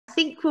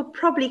think we'll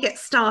probably get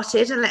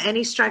started and let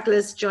any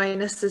stragglers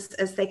join us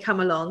as they come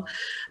along.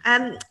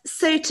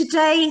 So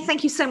today,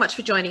 thank you so much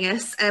for joining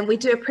us. And we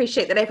do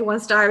appreciate that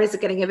everyone's diaries are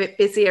getting a bit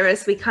busier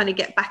as we kind of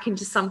get back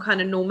into some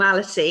kind of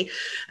normality.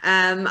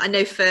 I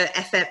know for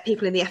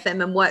people in the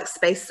FM and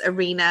workspace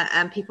arena,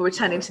 people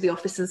returning to the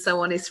office and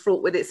so on is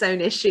fraught with its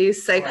own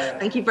issues. So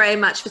thank you very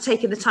much for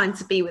taking the time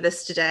to be with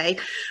us today.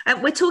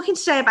 We're talking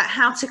today about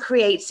how to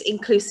create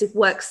inclusive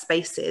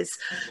workspaces.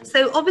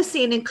 So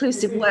obviously an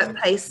inclusive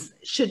workplace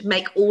should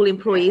make all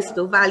employees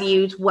feel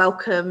valued,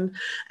 welcome,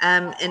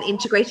 and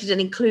integrated and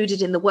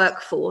included in the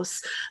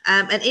workforce.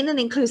 And in an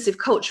inclusive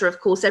culture, of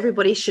course,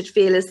 everybody should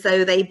feel as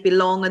though they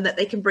belong and that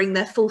they can bring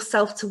their full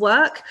self to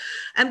work.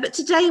 But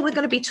today we're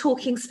going to be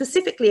talking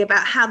specifically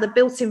about how the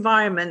built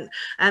environment,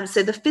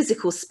 so the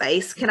physical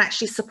space, can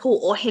actually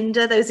support or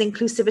hinder those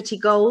inclusivity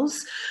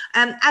goals.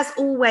 As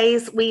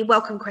always, we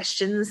welcome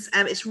questions.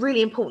 It's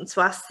really important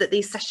to us that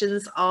these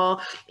sessions are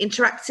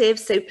interactive,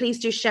 so please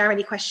do share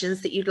any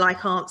questions that you'd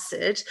like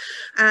answered,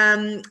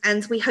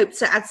 and we hope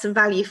to add some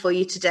value for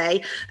you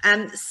today.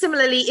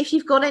 Similarly, if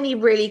you've got any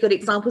really good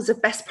examples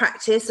of best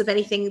practice of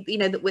anything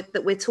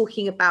that we're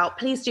talking about,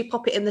 please do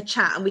pop it in the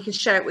chat and we can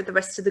share it with the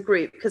rest of the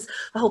group, because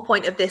the whole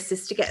point of this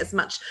is to get as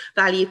much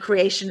value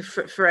creation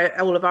for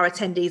all of our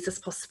attendees as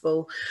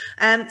possible.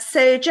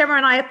 So Gemma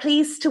and I are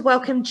pleased to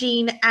welcome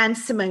Jean and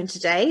Simone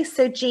today.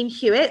 So Jean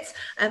Hewitt,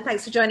 and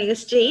thanks for joining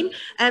us, Jean.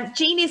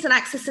 Jean is an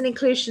Access and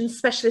Inclusion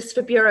Specialist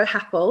for Bureau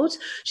Happold.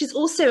 She's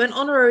also an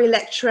honorary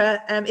lecturer.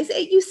 Is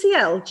it at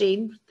UCL,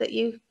 Jean, that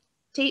you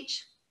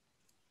teach?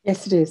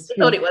 Yes, it is.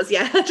 I thought it was,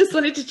 yeah. I just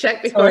wanted to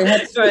check before. Sorry, I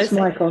had to switch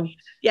mic on.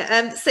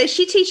 Yeah, so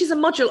she teaches a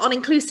module on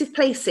inclusive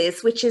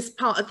places, which is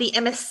part of the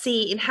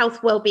MSc in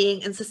Health,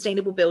 Wellbeing and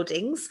Sustainable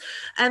Buildings.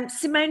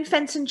 Simone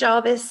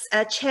Fenton-Jarvis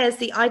chairs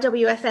the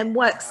IWFM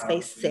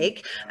Workspace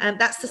SIG.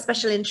 That's the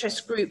special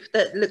interest group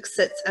that looks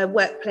at a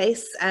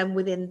workplace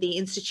within the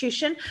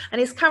institution,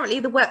 and is currently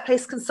the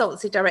Workplace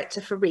Consultancy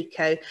Director for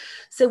RICO.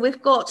 So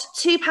we've got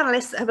two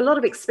panelists that have a lot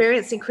of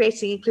experience in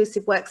creating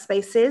inclusive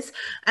workspaces.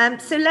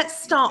 So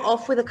let's start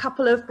off with a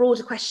couple of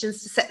broader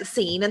questions to set the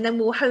scene, and then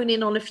we'll hone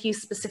in on a few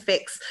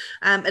specifics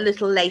a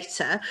little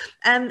later.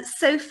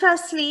 So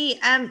firstly,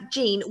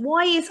 Jean,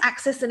 why is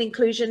access and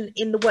inclusion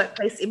in the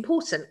workplace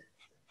important?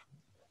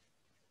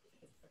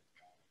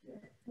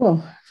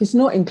 Well, if it's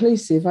not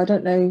inclusive, I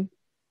don't know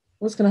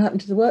what's going to happen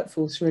to the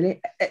workforce,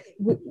 really.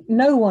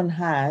 No one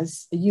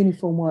has a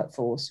uniform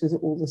workforce with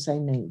all the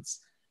same needs.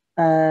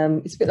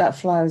 It's a bit like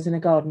flowers in a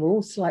garden. We're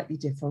all slightly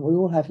different. We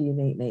all have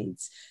unique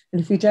needs.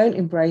 And if we don't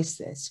embrace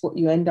this, what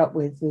you end up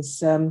with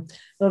is a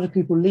lot of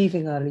people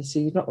leaving early. So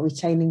you're not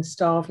retaining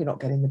staff, you're not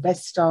getting the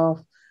best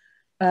staff.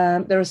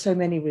 There are so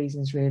many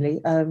reasons,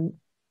 really. And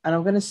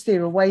I'm going to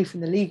steer away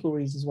from the legal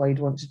reasons why you'd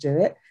want to do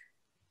it,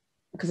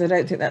 because I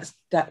don't think that's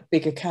that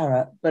big a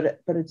carrot. But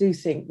I do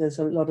think there's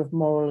a lot of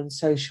moral and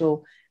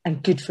social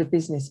and good for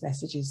business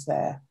messages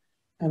there.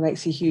 It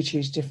makes a huge,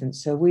 huge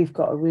difference. So we've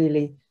got a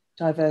really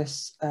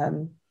diverse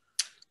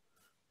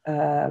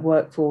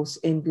workforce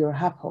in Bureau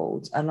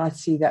Happold, and I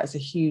see that as a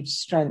huge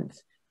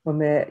strength when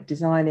we're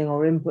designing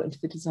or input into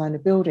the design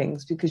of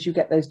buildings, because you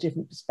get those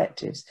different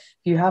perspectives.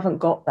 If you haven't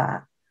got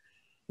that,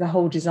 the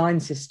whole design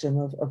system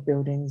of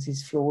buildings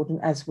is flawed,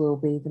 and as will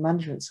be the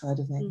management side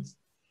of things.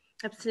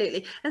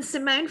 Absolutely. And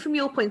Simone, from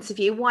your point of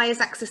view, why is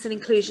access and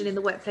inclusion in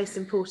the workplace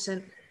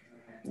important?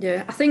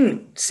 Yeah, I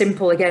think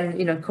simple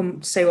again, come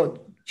to say what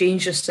Jean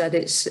just said,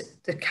 it's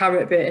the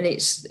carrot bit, and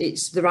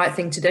it's the right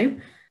thing to do.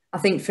 I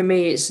think for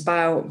me, it's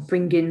about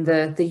bringing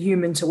the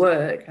human to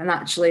work, and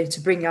actually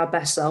to bring our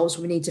best selves,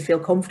 we need to feel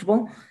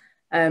comfortable.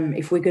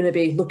 If we're going to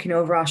be looking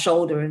over our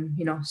shoulder and,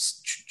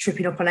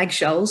 tripping up on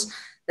eggshells,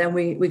 then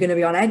we're going to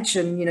be on edge,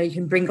 and, you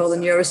can bring all the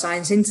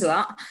neuroscience into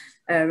that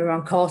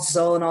around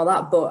cortisol and all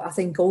that. But I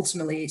think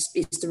ultimately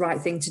it's the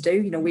right thing to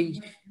do.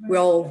 We're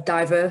all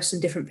diverse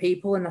and different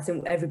people, and I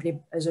think everybody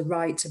has a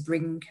right to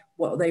bring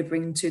what they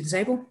bring to the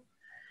table.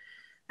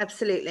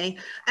 Absolutely.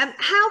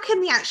 How can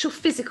the actual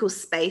physical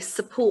space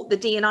support the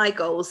D&I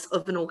goals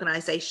of an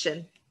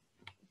organisation?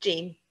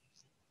 Jean?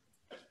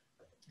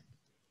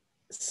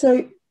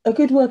 So a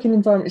good working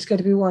environment is going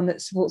to be one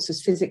that supports us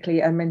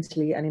physically and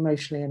mentally and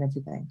emotionally and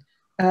everything.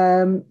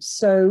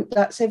 So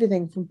that's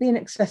everything from being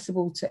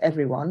accessible to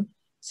everyone.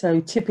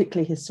 So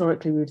typically,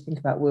 historically, we would think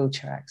about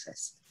wheelchair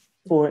access,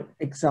 for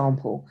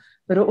example.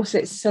 But also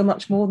it's so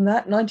much more than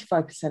that.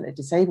 95% of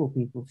disabled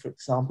people, for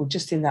example,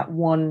 just in that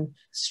one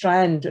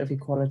strand of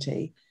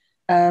equality,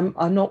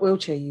 are not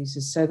wheelchair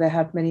users. So they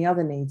have many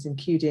other needs,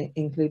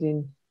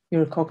 including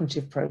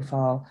neurocognitive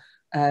profile,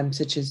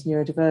 such as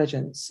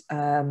neurodivergence,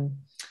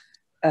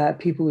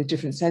 people with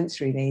different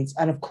sensory needs,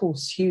 and of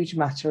course, huge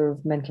matter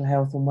of mental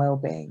health and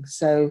well-being.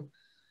 So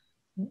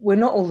we're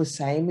not all the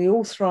same. We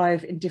all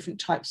thrive in different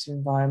types of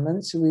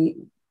environments. So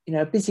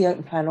a busy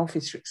open plan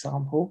office, for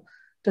example,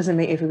 doesn't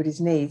meet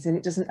everybody's needs, and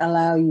it doesn't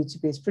allow you to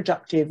be as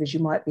productive as you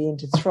might be and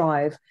to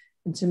thrive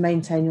and to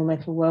maintain your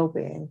mental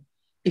well-being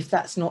if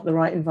that's not the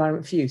right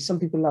environment for you. Some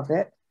people love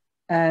it.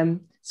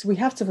 So we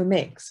have to have a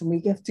mix, and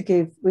we have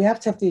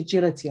to have the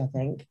agility, I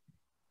think,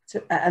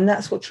 And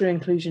that's what true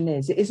inclusion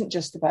is. It isn't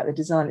just about the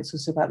design, it's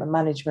also about the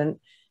management,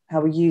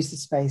 how we use the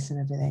space and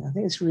everything. I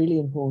think it's really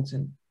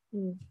important.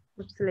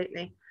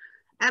 Absolutely.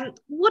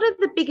 What are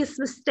the biggest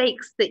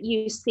mistakes that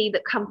you see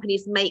that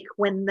companies make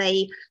when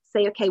they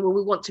say, okay, well,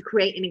 we want to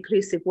create an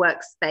inclusive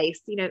workspace?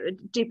 You know,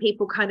 do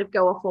people kind of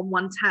go off on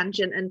one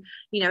tangent and,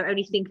 you know,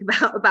 only think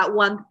about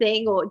one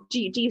thing? Or do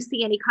you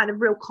see any kind of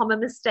real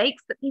common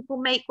mistakes that people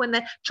make when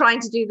they're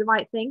trying to do the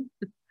right thing?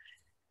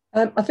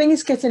 I think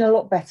it's getting a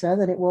lot better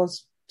than it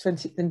was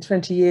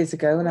 20 years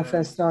ago when I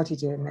first started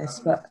doing this,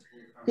 but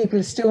people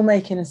are still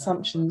making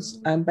assumptions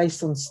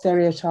based on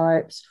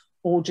stereotypes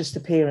or just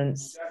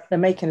appearance. They're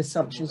making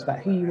assumptions about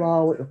who you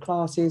are, what your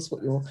class is,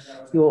 what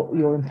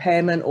your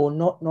impairment or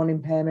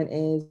non-impairment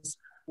is,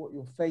 what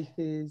your faith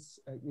is,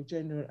 your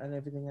gender and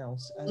everything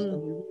else. And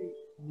we really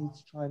need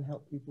to try and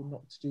help people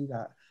not to do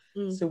that.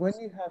 So when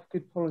you have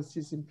good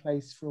policies in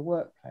place for a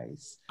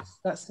workplace,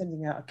 that's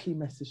sending out a key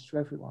message to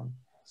everyone.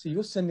 So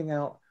you're sending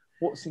out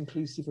what's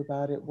inclusive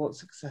about it,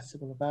 what's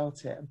accessible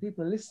about it, and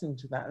people are listening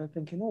to that and are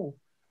thinking, oh,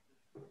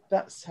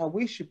 that's how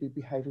we should be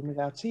behaving with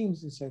our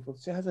teams and so forth.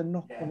 So it has a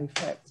knock-on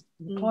effect.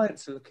 The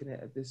clients are looking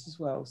at this as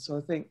well. So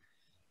I think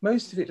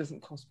most of it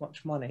doesn't cost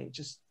much money. It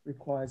just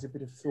requires a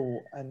bit of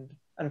thought and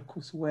of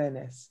course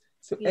awareness.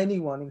 So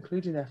anyone,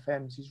 including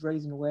FMs, who's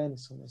raising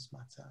awareness on this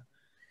matter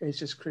is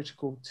just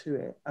critical to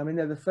it. I mean,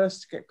 they're the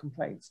first to get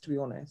complaints, to be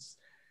honest.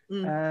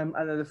 And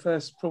they're the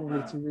first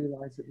probably to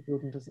realise that the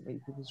building doesn't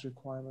meet people's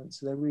requirements.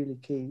 So they're really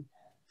key,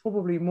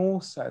 probably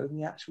more so than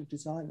the actual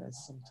designers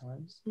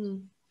sometimes.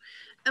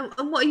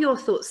 And what are your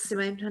thoughts,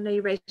 Simone? I know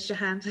you raised your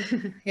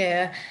hand.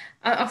 Yeah,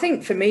 I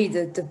think for me,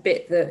 the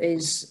bit that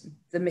is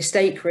the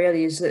mistake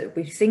really is that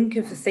we think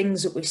of the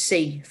things that we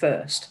see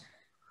first.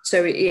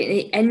 So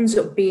it ends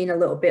up being a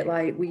little bit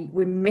like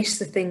we miss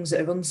the things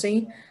that are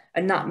unseen.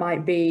 And that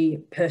might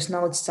be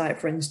personality type,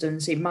 for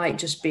instance. It might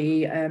just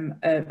be a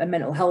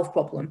mental health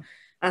problem.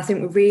 And I think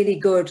we're really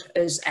good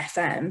as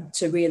FM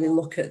to really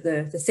look at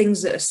the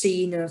things that are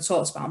seen and are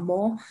talked about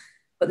more.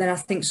 But then I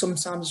think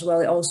sometimes as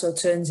well, it also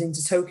turns into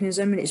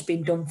tokenism and it's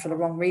been done for the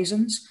wrong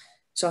reasons.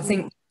 So I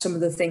think some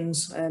of the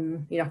things,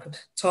 you know, I could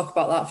talk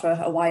about that for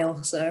a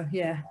while. So,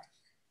 yeah.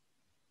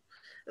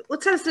 Well,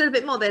 tell us a little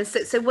bit more then.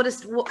 So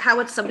how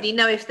would somebody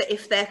know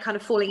if they're kind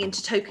of falling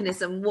into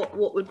tokenism?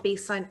 What would be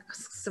some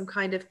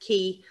kind of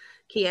key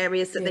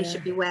areas that they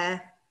should be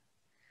aware?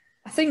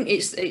 I think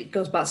it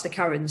goes back to the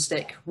carrot and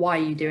stick. Why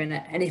are you doing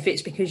it? And if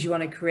it's because you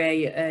want to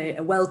create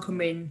a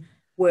welcoming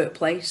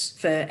workplace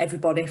for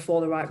everybody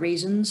for the right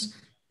reasons,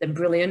 then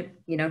brilliant.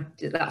 You know,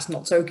 that's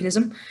not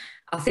tokenism.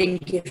 I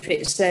think if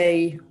it's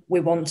we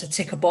want to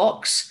tick a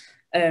box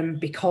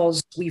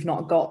because we've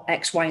not got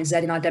X, Y, and Z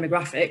in our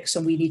demographics,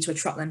 and we need to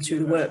attract them to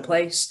the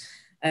workplace,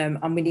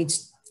 and we need to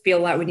feel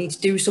like we need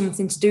to do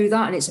something to do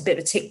that, and it's a bit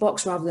of a tick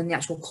box rather than the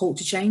actual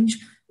culture change.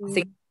 I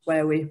think that's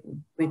where we're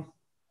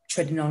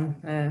treading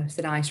on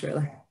thin ice,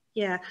 really.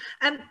 Yeah,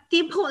 the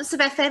importance of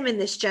FM in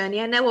this journey.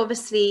 I know,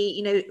 obviously,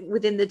 you know,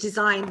 within the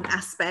design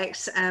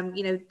aspect,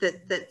 you know,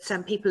 that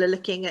some people are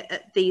looking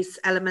at these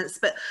elements,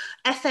 but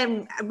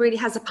FM really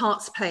has a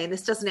part to play in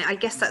this, doesn't it? I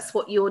guess that's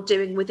what you're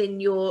doing within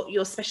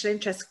your special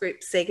interest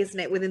group, SIG, isn't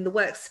it? Within the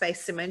workspace,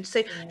 Simone.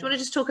 So, do you want to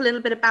just talk a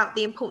little bit about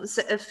the importance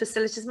of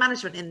facilities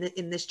management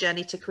in this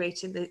journey to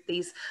creating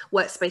these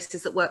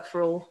workspaces that work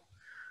for all?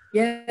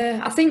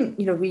 Yeah, I think,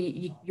 you know,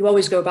 you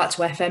always go back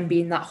to FM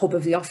being that hub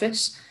of the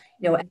office.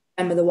 You know,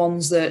 FM are the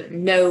ones that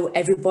know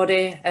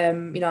everybody.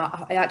 You know,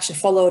 I actually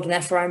followed an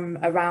FM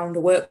around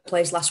a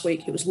workplace last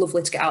week. It was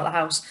lovely to get out of the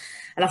house.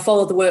 And I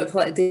followed the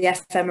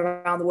FM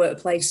around the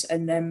workplace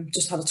and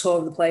just had a tour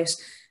of the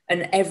place.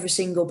 And every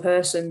single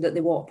person that they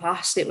walked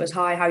past, it was,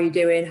 hi, how are you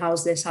doing?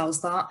 How's this?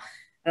 How's that?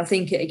 And I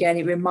think,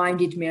 it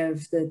reminded me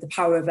of the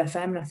power of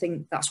FM. And I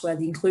think that's where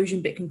the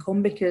inclusion bit can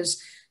come, because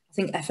I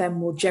think FM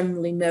will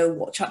generally know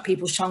what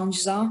people's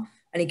challenges are.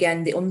 And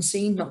again, the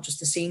unseen, not just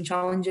the seen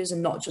challenges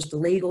and not just the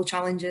legal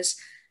challenges.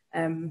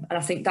 And I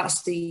think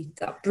that's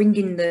that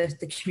bringing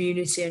the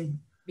community and,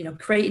 you know,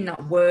 creating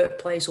that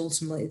workplace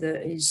ultimately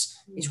that is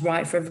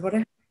right for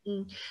everybody.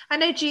 I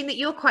know, Jean, that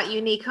you're quite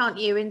unique, aren't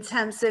you, in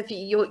terms of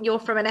you're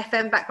from an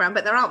FM background,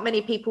 but there aren't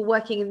many people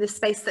working in this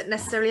space that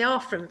necessarily are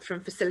from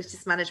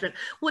facilities management.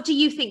 What do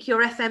you think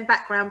your FM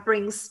background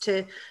brings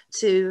to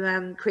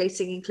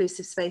creating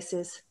inclusive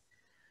spaces?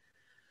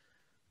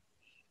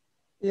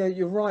 Yeah,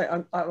 you're right.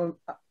 I'm,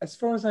 as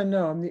far as I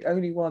know, I'm the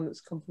only one that's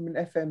come from an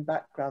FM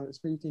background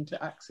that's moved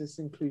into access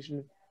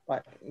inclusion,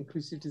 like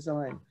inclusive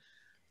design.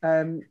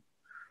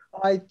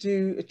 I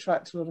do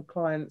attract a lot of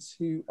clients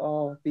who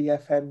are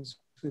BFMs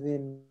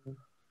within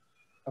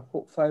a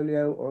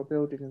portfolio or a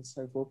building and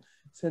so forth,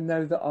 to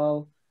know that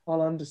I'll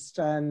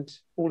understand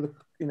all the,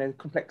 you know,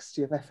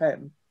 complexity of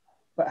FM,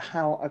 but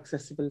how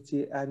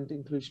accessibility and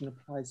inclusion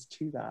applies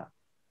to that.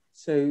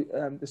 So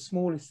the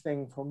smallest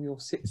thing from your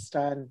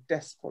sit-stand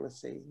desk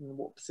policy, and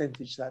what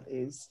percentage that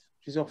is,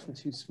 which is often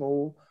too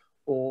small,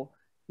 or,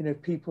 you know,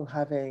 people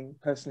having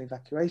personal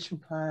evacuation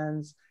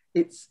plans.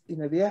 It's, you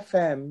know, the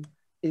FM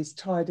is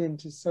tied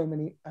into so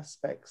many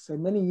aspects. So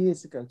many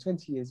years ago,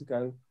 20 years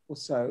ago or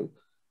so,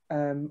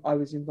 I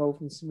was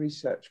involved in some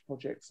research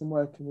projects and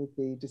working with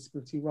the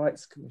Disability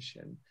Rights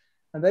Commission.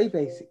 And they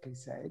basically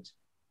said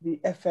the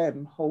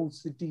FM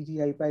holds the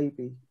DDA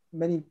baby.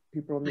 Many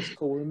people on this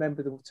call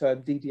remember the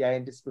term DDA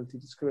and disability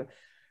discrimination.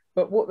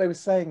 But what they were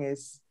saying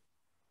is,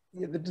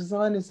 the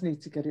designers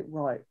need to get it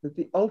right, but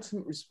the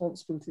ultimate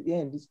responsibility at the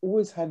end is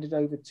always handed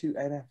over to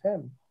an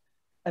FM.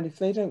 And if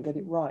they don't get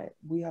it right,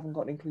 we haven't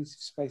got an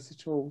inclusive space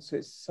at all. So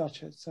it's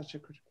such a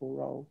critical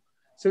role.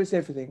 So it's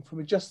everything from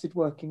adjusted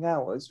working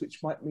hours,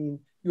 which might mean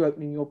you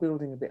opening your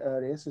building a bit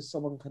earlier so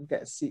someone can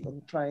get a seat on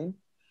the train,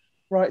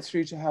 right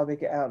through to how they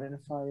get out in a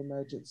fire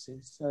emergency.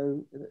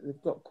 So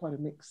they've got quite a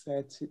mix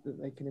there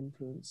that they can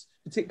influence,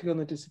 particularly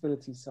on the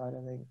disability side,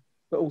 I think,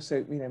 but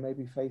also,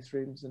 maybe faith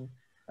rooms and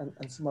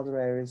some other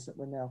areas that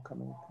we're now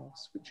coming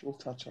across, which we'll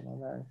touch on, I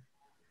know.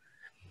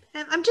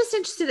 I'm just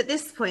interested at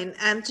this point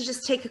to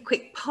just take a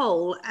quick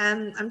poll.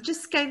 I'm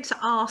just going to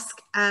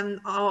ask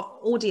our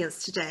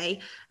audience today,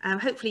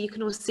 hopefully you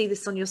can all see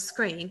this on your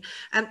screen,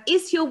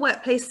 is your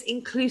workplace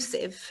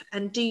inclusive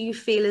and do you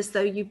feel as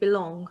though you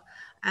belong?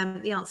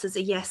 The answers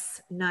are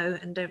yes, no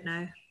and don't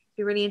know.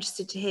 Be really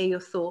interested to hear your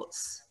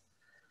thoughts.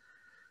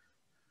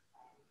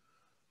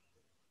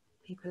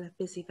 People are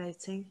busy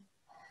voting.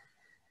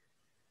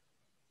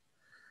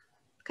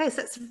 Okay,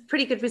 so that's a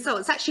pretty good result.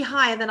 It's actually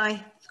higher than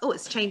oh,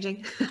 it's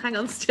changing. Hang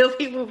on, still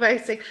people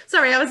voting.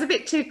 Sorry, I was a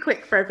bit too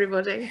quick for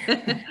everybody.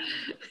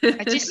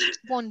 I just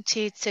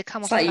wanted to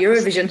come off. It's like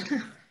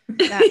Eurovision.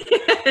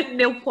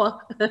 Nil point.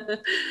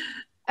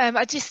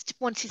 I just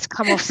wanted to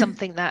come off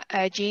something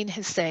that Jean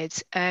has said.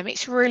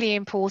 It's really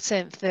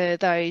important for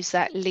those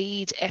that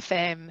lead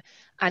FM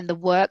and the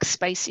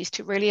workspaces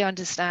to really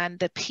understand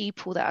the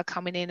people that are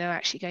coming in are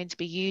actually going to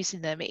be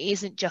using them. It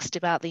isn't just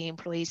about the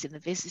employees and the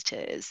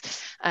visitors.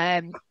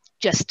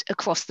 Just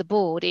across the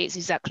board, it's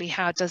exactly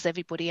how does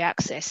everybody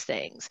access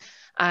things.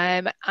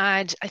 And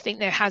I think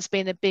there has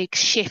been a big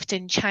shift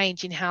and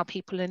change in how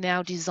people are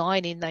now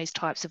designing those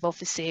types of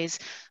offices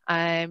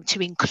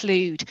to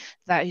include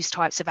those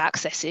types of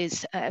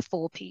accesses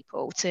for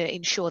people to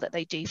ensure that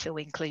they do feel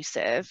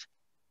inclusive.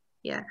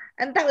 Yeah,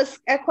 and that was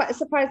quite a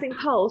surprising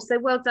poll. So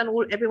well done,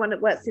 everyone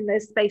that works in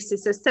those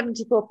spaces. So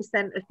 74%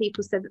 of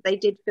people said that they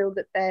did feel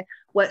that their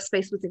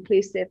workspace was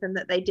inclusive and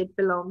that they did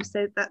belong.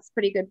 So that's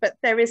pretty good. But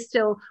there is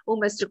still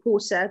almost a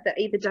quarter that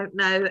either don't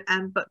know,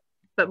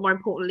 but more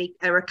importantly,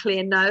 are a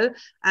clear no.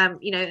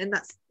 And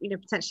that's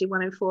potentially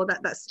 1 in 4.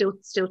 That's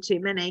still too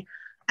many.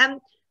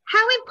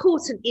 How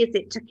important is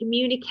it to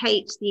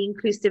communicate the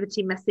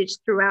inclusivity message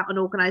throughout an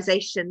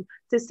organisation?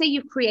 So say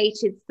you've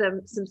created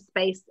some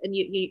space and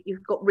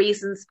you've got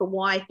reasons for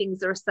why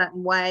things are a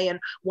certain way and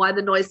why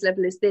the noise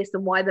level is this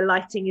and why the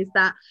lighting is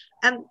that.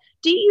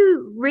 Do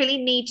you really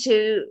need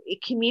to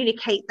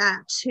communicate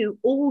that to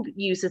all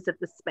users of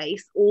the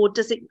space, or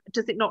does it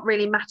not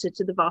really matter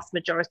to the vast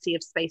majority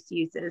of space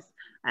users?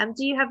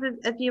 Do you have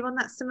a view on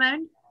that,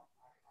 Simone?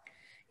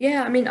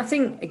 Yeah, I mean, I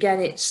think, again,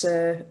 it's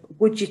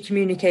would you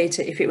communicate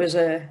it if it was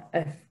a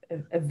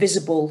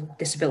visible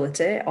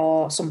disability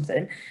or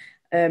something?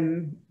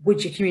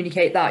 Would you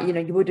communicate that?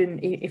 You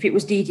wouldn't, if it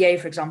was DDA,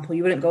 for example,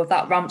 you wouldn't go,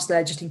 that ramp's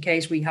there just in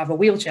case we have a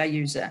wheelchair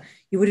user.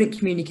 You wouldn't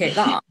communicate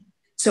that.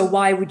 So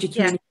why would you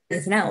communicate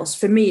anything else?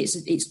 For me,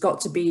 it's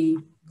got to be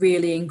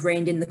really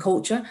ingrained in the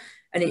culture,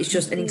 and it's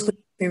just an inclusive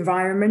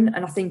environment.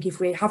 And I think if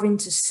we're having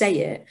to say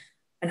it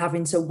and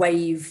having to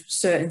wave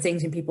certain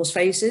things in people's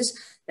faces,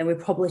 then we're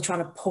probably trying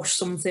to push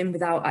something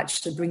without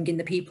actually bringing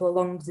the people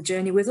along the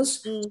journey with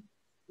us.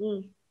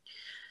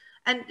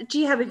 And do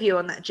you have a view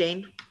on that,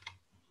 Jane?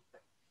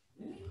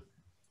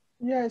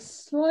 Yeah,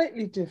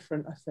 slightly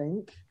different, I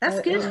think.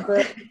 That's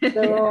good.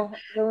 There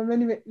are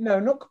many, no,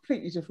 not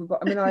completely different, but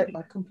I mean, I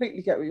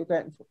completely get where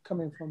you're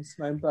coming from,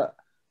 Simone, but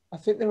I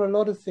think there are a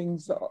lot of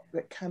things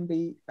that can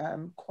be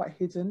quite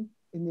hidden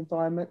in the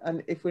environment,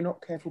 and if we're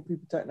not careful,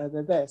 people don't know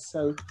they're there.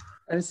 So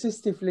an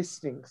assistive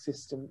listening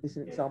system is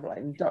an example,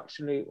 like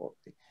inductionally, or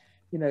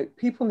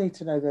people need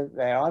to know they're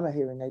there. I'm a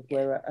hearing aid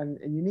wearer, and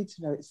you need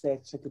to know it's there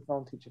to take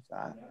advantage of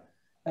that.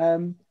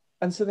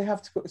 And so they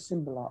have to put a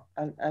symbol up,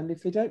 and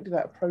if they don't do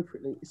that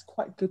appropriately, it's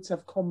quite good to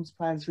have comms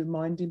plans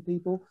reminding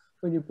people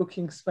when you're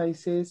booking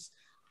spaces.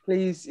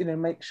 Please,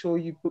 make sure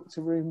you've booked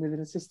a room with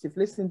an assistive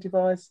listening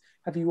device.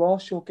 Have you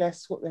asked your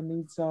guests what their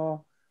needs are?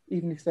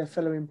 Even if they're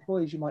fellow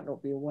employees, you might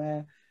not be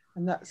aware,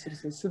 and that sort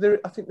of thing. So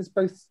I think there's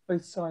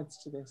both sides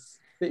to this.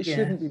 That it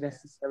shouldn't be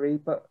necessary,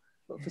 but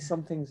for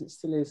some things it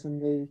still is.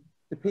 And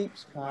the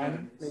PEEPS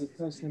plan, the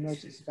personal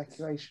emergency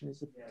evacuation,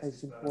 is a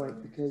case in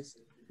point, because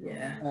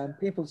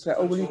people say,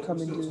 "Oh, will you come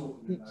and do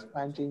a PEEPS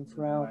plan, Jean,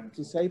 for our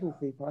disabled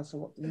people?" I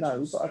said, "Well,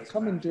 no, but I'd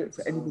come and do it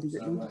for anybody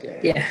that needed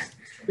it." Yeah.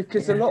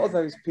 Because a lot of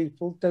those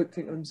people don't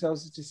think of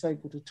themselves as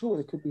disabled at all.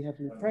 They could be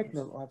heavily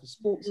pregnant or have a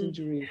sports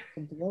injury,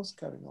 something else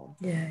going on.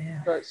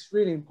 So it's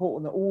really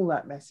important that all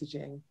that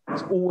messaging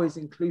is always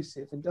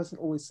inclusive and doesn't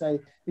always say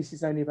this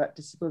is only about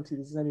disability,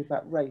 this is only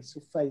about race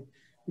or faith,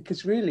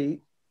 because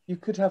really you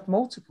could have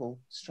multiple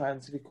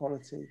strands of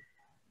equality.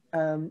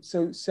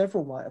 So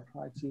several might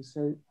apply to you.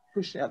 So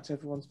pushing it out to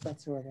everyone's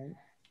better, I think.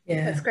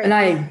 Yeah, that's great.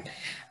 And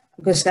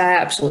because I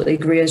absolutely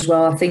agree as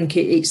well. I think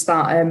it's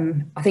that.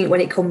 I think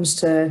when it comes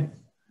to,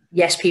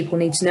 yes, people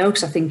need to know,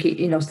 because I think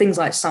things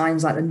like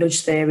signs, like the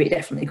nudge theory, it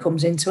definitely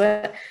comes into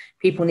it.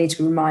 People need to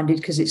be reminded,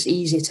 because it's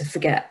easier to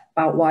forget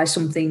about why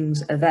some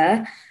things are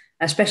there,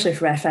 especially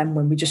for FM,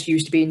 when we're just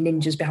used to being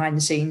ninjas behind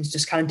the scenes,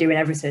 just kind of doing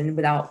everything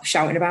without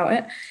shouting about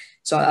it.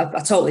 So I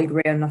totally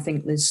agree, and I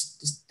think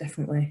there's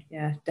definitely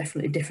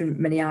different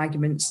many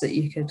arguments that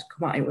you could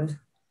come at it with.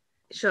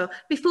 Sure.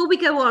 Before we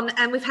go on,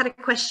 we've had a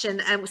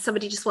question,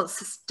 somebody just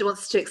wants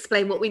to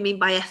explain what we mean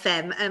by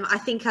FM. I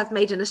think I've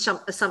made an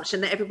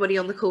assumption that everybody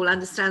on the call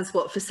understands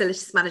what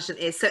facilities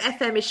management is. So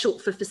FM is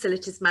short for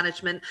facilities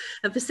management,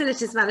 and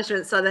facilities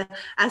management are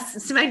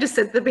as Simone just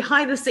said, the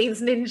behind the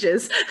scenes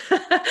ninjas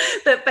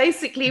that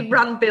basically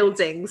run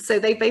buildings. So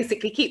they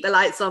basically keep the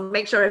lights on,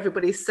 make sure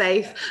everybody's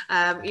safe,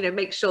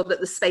 make sure that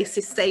the space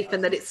is safe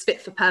and that it's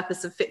fit for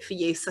purpose and fit for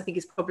use. I think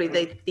is probably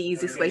the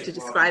easiest way to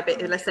describe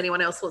it, unless anyone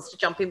else wants to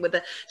jump in with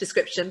a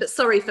description. But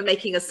sorry for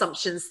making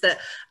assumptions that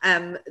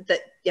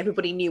that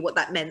everybody knew what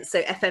that meant.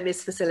 So FM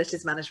is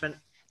facilities management.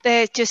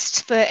 They're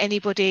just for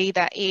anybody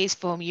that is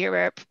from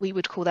Europe, we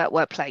would call that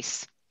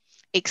workplace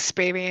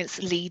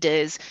experience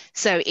leaders.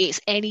 So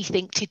it's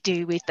anything to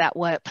do with that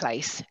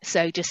workplace.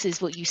 So just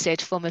as what you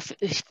said, from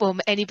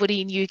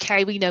anybody in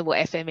UK, we know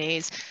what FM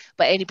is,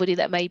 but anybody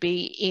that may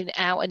be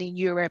out and in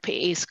Europe, it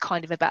is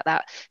kind of about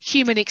that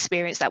human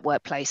experience, that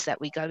workplace that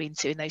we go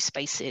into in those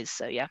spaces.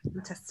 So yeah.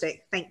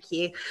 Fantastic, thank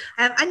you.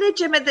 I know,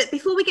 Gemma, that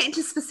before we get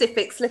into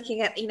specifics,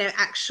 looking at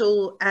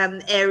actual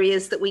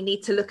areas that we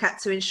need to look at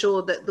to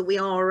ensure that we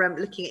are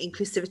looking at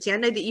inclusivity. I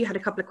know that you had a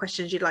couple of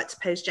questions you'd like to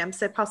pose, Gem,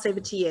 so pass over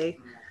to you.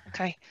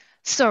 Okay,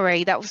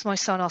 sorry, that was my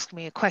son asking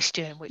me a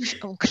question, which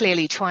I'm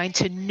clearly trying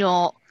to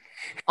not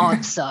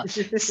answer.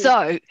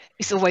 So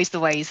it's always the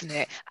way, isn't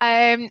it?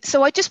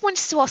 So I just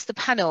wanted to ask the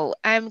panel,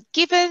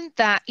 given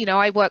that,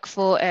 I work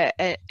for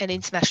an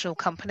international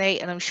company,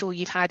 and I'm sure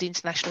you've had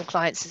international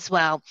clients as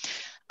well,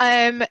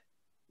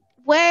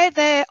 where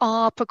there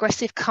are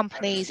progressive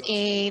companies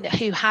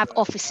who have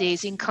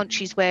offices in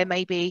countries where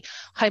maybe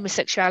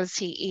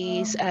homosexuality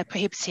is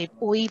prohibitive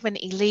or even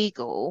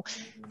illegal,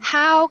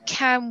 how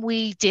can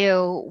we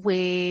deal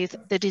with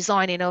the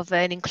designing of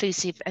an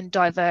inclusive and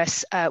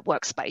diverse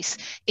workspace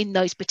in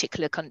those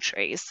particular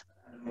countries?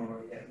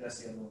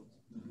 Let's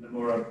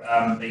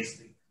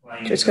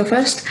go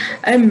first.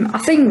 I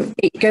think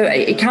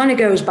it kind of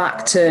goes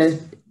back to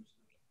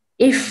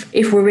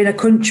if we're in a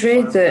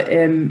country that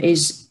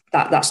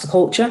that's the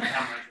culture,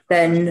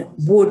 then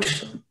would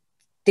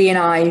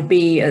D&I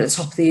be at the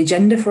top of the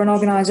agenda for an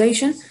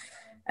organisation?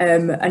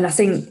 And I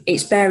think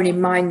it's bearing in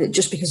mind that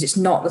just because it's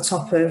not the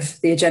top of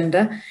the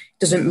agenda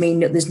doesn't mean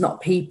that there's not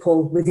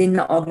people within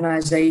that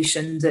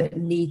organisation that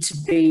need to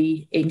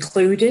be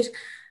included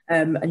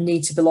and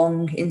need to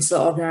belong into the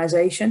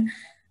organisation.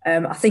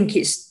 I think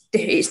it's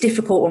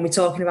difficult when we're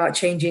talking about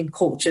changing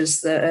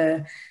cultures that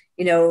are,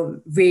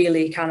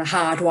 really kind of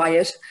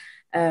hardwired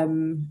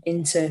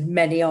into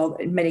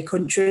many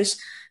countries,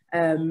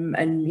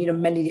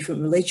 and many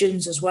different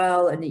religions as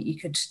well. And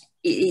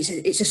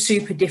it's a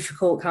super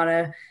difficult kind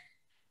of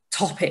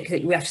topic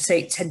that we have to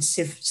take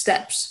tentative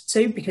steps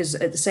to, because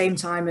at the same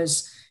time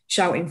as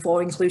shouting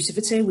for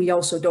inclusivity, we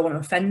also don't want to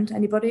offend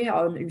anybody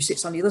who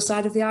sits on the other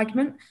side of the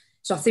argument.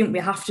 So I think we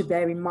have to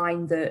bear in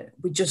mind that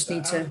we just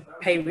need to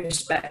pay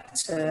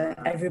respect to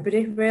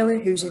everybody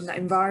really who's in that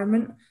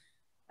environment.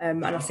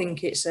 And I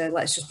think it's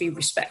let's just be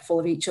respectful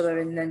of each other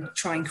and then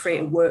try and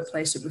create a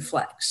workplace that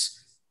reflects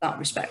that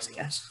respect, I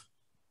guess.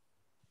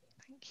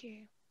 Thank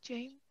you.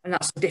 Jane? And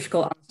that's a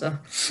difficult answer.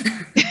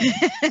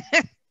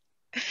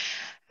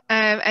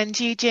 And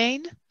you,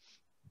 Jane?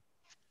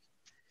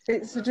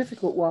 It's a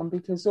difficult one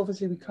because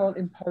obviously we can't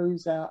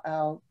impose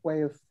our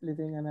way of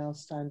living and our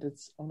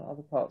standards on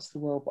other parts of the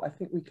world, but I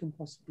think we can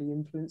possibly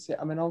influence it.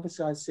 I mean,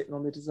 obviously I'm sitting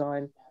on the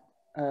design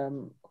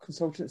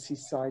consultancy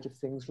side of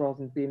things rather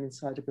than being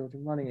inside a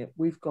building running it.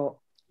 We've got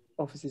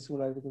offices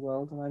all over the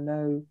world, and I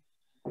know,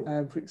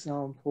 for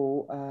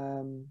example,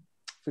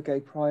 for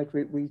Gay Pride,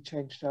 we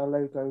changed our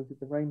logo with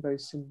the rainbow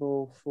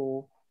symbol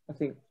for I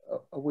think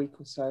a week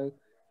or so,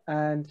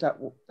 and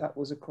that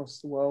was across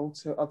the world,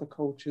 so other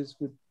cultures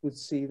would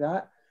see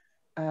that,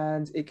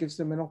 and it gives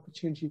them an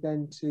opportunity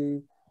then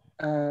to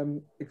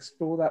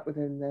explore that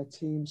within their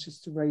teams,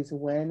 just to raise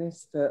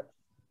awareness that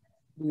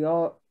we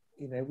are,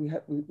 we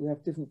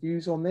have different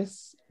views on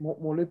this,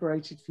 more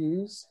liberated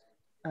views,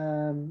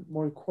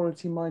 more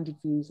equality-minded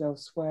views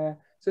elsewhere.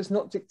 So it's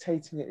not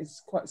dictating it; it's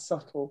quite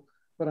subtle.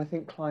 But I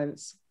think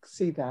clients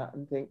see that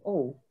and think,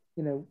 oh,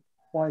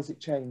 why has it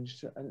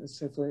changed? And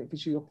so it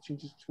gives you the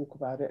opportunity to talk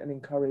about it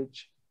and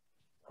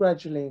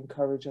gradually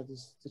encourage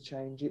others to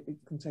change. It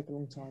can take a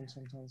long time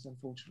sometimes,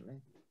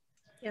 unfortunately.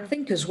 Yeah. I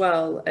think as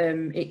well,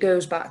 it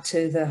goes back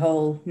to the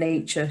whole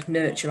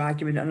nature-nurture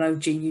argument. I know,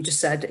 Jean, you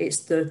just said it's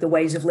the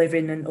ways of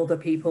living and other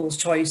people's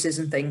choices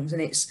and things.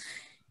 And it's,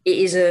 it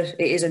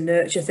is a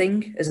nurture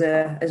thing. As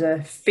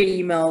a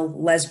female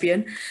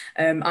lesbian,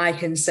 I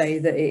can say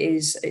that it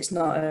is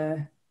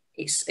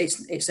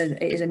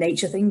a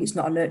nature thing. It's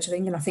not a nurture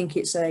thing, and I think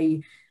it's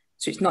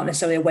not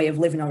necessarily a way of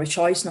living or a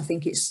choice. And I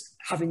think it's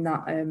having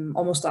that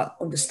almost that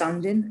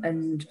understanding,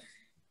 and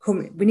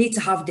we need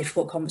to have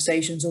difficult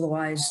conversations,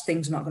 otherwise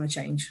things are not going to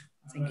change,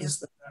 I think is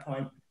the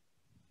point.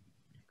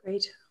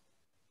 Great.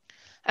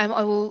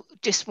 I will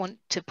just want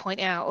to point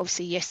out,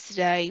 obviously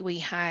yesterday we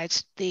had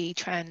the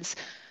trans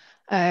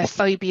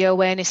phobia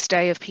awareness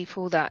day of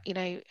people that, you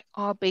know,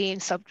 are being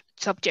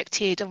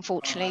subjected,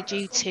 unfortunately,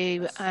 due to,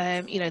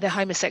 you know, their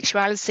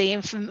homosexuality.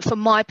 And from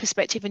my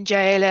perspective in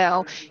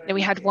JLL, you know,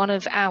 we had one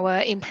of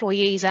our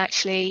employees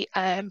actually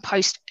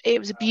post, it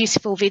was a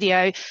beautiful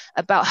video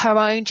about her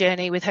own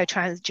journey with her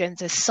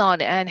transgender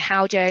son and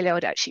how JLL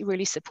had actually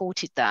really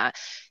supported that.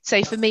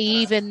 So for me,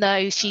 even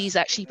though she's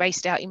actually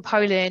based out in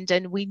Poland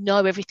and we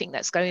know everything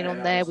that's going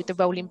on there with the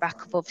rolling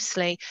back of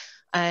obviously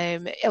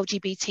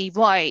LGBT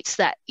rights,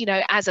 that, you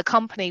know, as a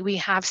company we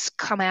have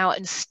come out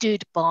and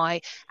stood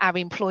by our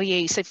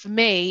employees. So for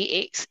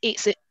me, it's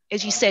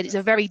as you said, it's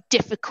a very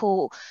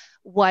difficult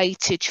way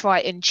to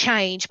try and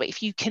change, but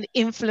if you can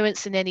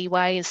influence in any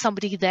way and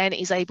somebody then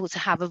is able to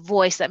have a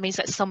voice, that means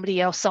that somebody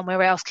else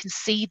somewhere else can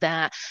see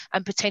that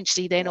and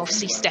potentially then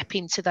obviously step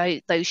into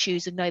those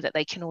shoes and know that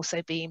they can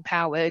also be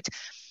empowered.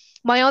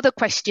 My other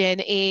question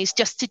is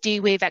just to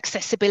do with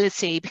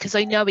accessibility, because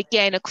I know,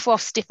 again,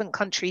 across different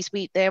countries,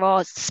 there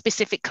are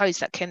specific codes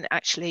that can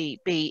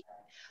actually be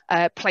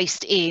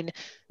placed in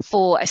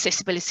for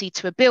accessibility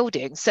to a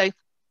building. So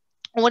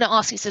I want to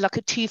ask you, so like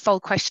a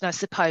twofold question, I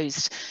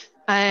suppose.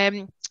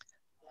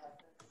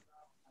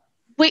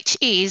 Which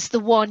is the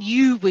one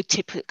you would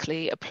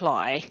typically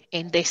apply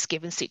in this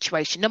given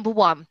situation? Number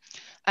one,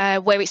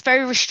 where it's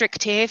very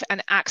restrictive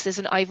and acts as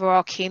an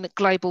overarching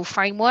global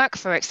framework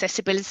for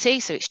accessibility,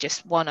 so it's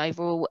just one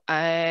overall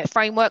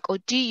framework, or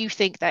do you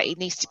think that it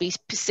needs to be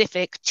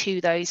specific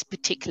to those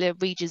particular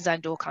regions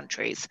and or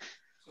countries?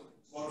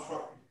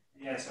 Well,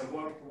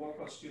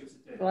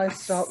 I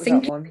start with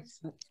that one.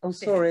 Oh,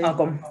 sorry. Oh,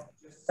 go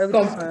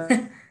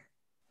on.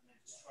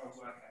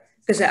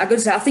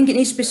 I think it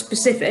needs to be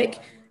specific,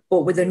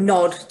 but with a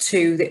nod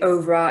to the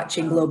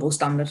overarching global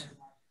standard.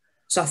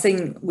 So I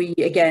think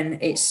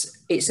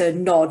it's a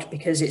nod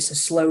because it's a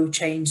slow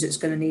change that's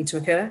going to need to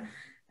occur.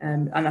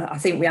 And I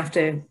think we have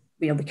to,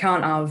 we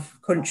can't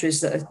have countries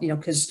that are,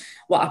 because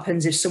what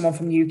happens if someone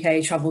from the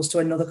UK travels to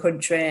another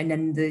country and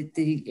then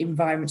the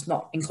environment's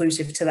not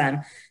inclusive to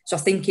them. So I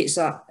think it's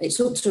up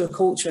to a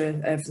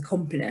culture of the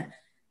company.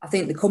 I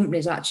think the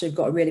company's actually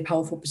got a really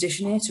powerful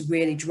position here to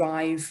really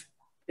drive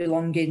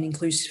belonging,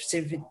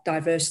 inclusivity,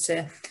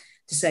 diversity,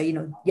 to say,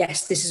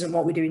 yes, this isn't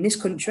what we do in this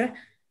country.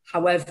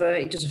 However,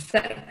 it does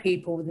affect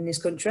people within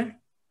this country.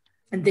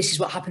 And this is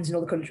what happens in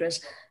other countries.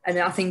 And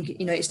I think,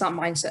 it's that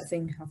mindset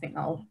thing. I think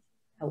that'll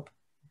help.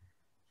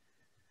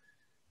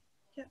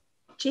 Yeah.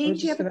 Jean, I'm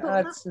just going to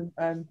add some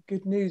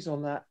good news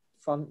on that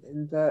front,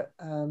 in that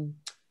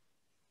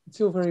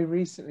until very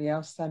recently,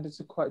 our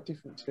standards are quite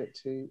different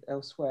to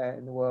elsewhere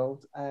in the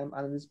world. And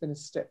there's been a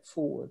step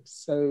forward.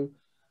 So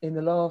in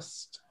the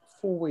last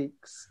 4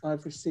 weeks,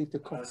 I've received a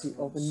copy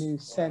of a new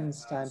SEN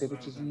standard,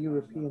 which is a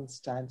European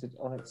standard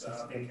on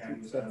accessibility.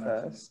 It's their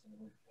first,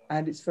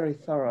 and it's very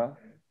thorough.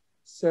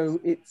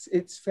 So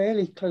it's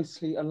fairly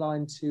closely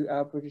aligned to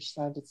our British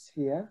standards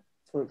here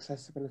for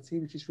accessibility,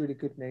 which is really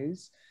good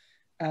news.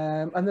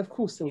 And of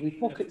course, there'll be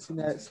pockets in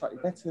there that's slightly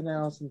better than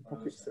ours and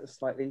pockets that are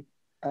slightly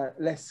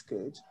less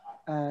good.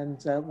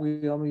 And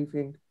we are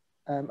moving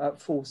at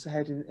force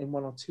ahead in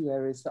one or two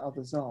areas that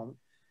others aren't.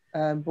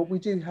 But we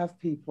do have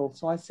people,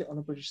 so I sit on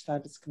a British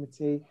Standards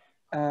Committee,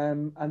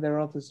 and there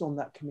are others on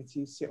that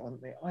committee who sit on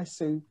the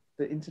ISO,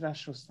 the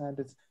international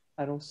standards,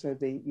 and also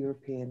the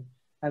European.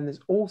 And there's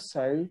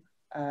also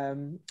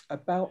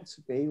about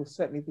to be, or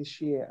certainly this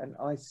year, a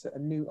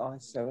new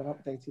ISO, an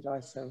updated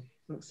ISO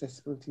on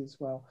accessibility as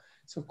well.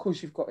 So of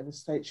course you've got in the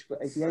States, you've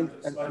got ADA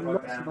and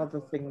lots of other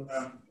things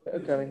that are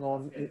going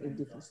on in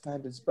different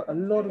standards, but a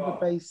lot of the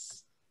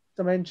base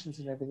dimensions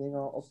and everything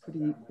are pretty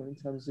equal in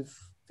terms of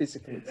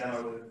physical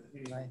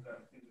accessibility.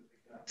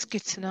 It's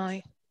good to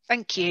know.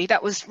 Thank you.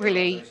 That was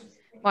really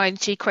my only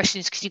two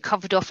questions, because you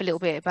covered off a little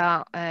bit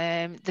about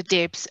the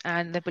DIBS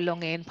and the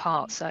belonging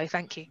part. So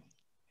thank you.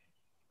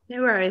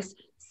 No worries.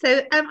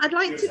 So I'd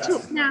like to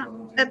talk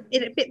now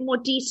in a bit more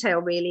detail,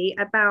 really,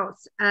 about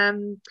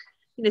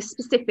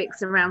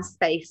specifics around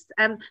space.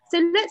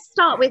 So let's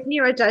start with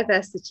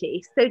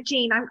neurodiversity. So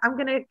Jean, I'm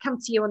going to come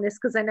to you on this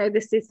because I know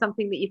this is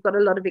something that you've got a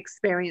lot of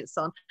experience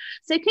on.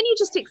 So can you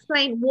just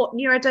explain what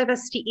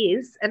neurodiversity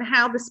is and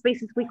how the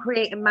spaces we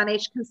create and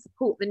manage can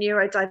support the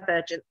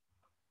neurodivergent?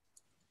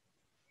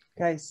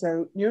 Okay,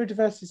 so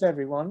neurodiversity is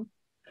everyone.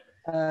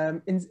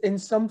 In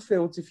some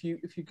fields, if you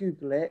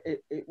Google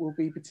it, it will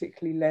be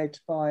particularly led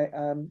by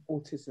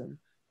autism.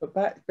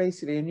 But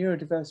basically, a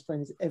neurodiverse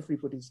brain is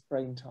everybody's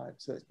brain type.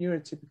 So it's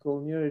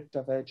neurotypical,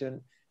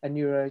 neurodivergent, and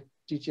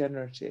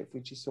neurodegenerative,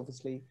 which is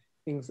obviously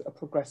things that are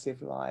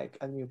progressive, like,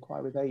 and you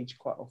acquire with age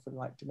quite often,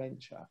 like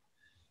dementia.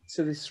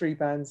 So there's 3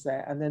 bands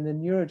there. And then the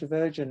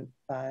neurodivergent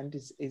band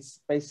is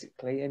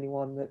basically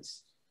anyone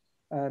that's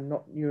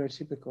not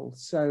neurotypical.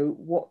 So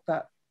what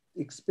that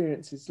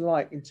experience is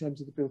like in terms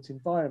of the built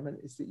environment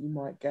is that you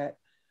might get,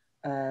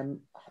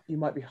 you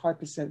might be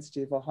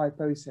hypersensitive or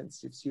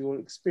hyposensitive. So you'll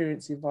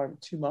experience the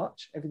environment too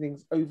much,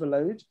 everything's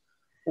overload,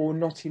 or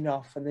not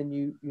enough. And then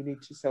you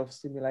need to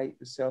self-stimulate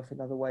yourself in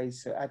other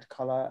ways. So add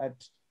color, add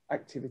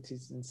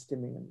activities and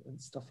stimming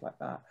and stuff like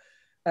that.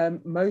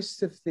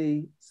 Most of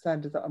the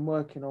standard that I'm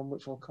working on,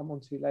 which I'll come on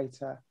to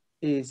later,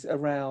 is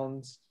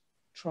around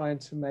trying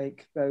to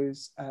make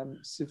those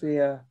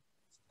severe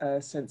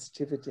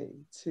sensitivity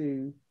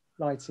to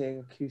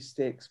lighting,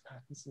 acoustics,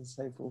 patterns and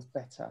so forth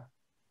better,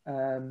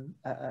 and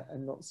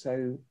not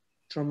so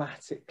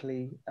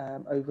dramatically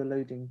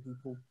overloading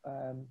people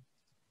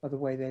by the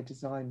way they're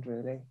designed,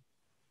 really.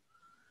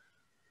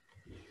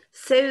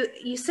 So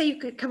you say you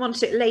could come on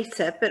to it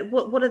later, but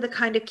what are the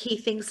kind of key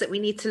things that we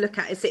need to look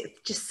at? Is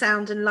it just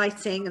sound and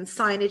lighting and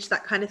signage,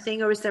 that kind of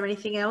thing, or is there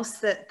anything else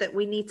that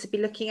we need to be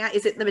looking at?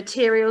 Is it the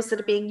materials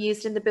that are being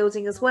used in the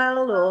building as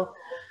well, or?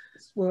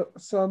 Well,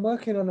 so I'm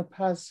working on a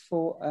PAS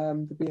for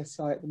the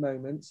BSI at the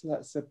moment. So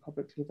that's a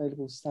publicly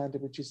available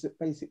standard, which is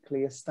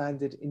basically a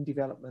standard in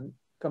development,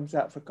 comes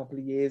out for a couple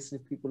of years,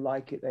 and if people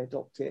like it, they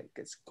adopt it,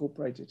 gets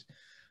incorporated.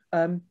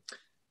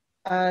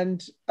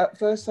 And at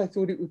first I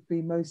thought it would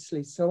be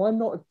mostly, so I'm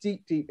not a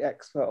deep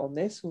expert on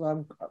this,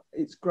 although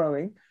it's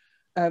growing,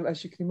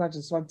 as you can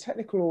imagine. So I'm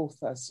technical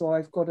author, so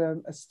I've got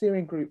a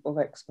steering group of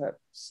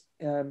experts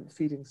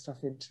feeding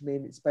stuff into me,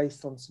 and it's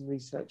based on some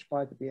research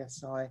by the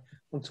BSI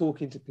on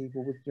talking to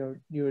people with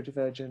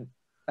neurodivergent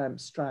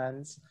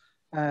strands,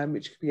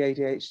 which could be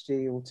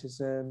ADHD,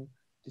 autism,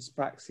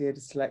 dyspraxia,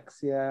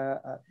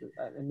 dyslexia,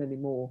 and many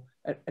more,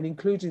 and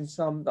including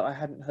some that I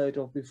hadn't heard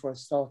of before I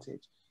started.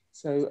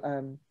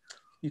 So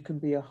you can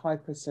be a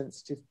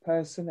hypersensitive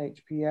person,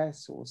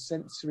 HPS, or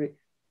sensory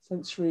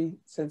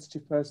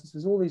sensitive person. So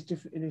there's all these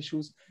different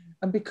initials.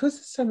 And because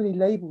there's so many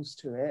labels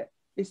to it,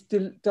 it's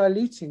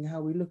diluting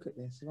how we look at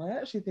this. And I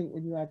actually think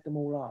when you add them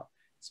all up,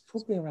 it's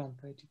probably around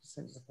 30%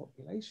 of the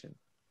population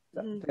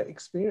that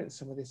experience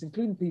some of this,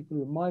 including people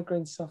who are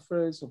migraine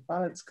sufferers or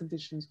balance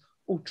conditions,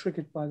 all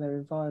triggered by their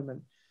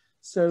environment.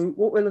 So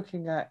what we're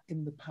looking at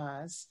in the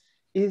PAS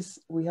is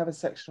we have a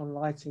section on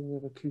lighting, we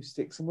have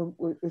acoustics, and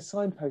we're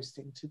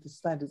signposting to the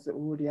standards that are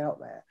already out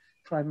there,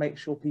 try and make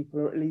sure people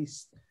are at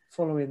least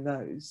following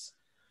those,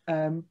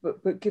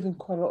 but given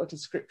quite a lot of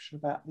description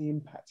about the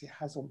impact it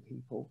has on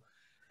people.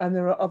 And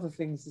there are other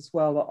things as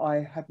well that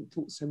I hadn't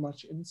thought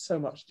in so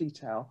much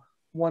detail,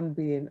 one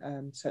being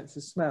sense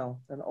of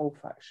smell and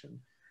olfaction,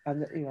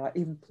 and you know,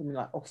 even something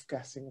like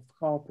off-gassing of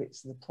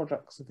carpets and the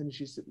products and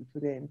finishes that we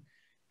put in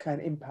can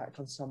impact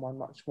on someone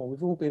much more.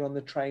 We've all been on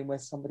the train where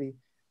somebody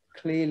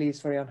clearly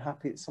is very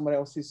unhappy that someone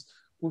else is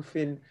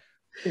woofing,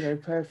 you know,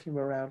 perfume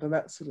around and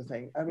that sort of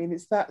thing. I mean,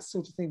 it's that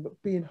sort of thing, but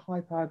being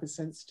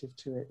hypersensitive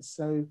to it.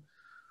 So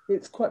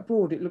it's quite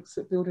broad. It looks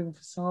at building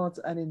facades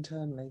and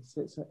internally.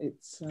 So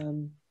it's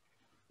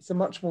a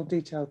much more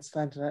detailed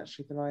standard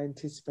actually than I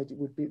anticipated it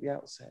would be at the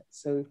outset.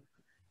 So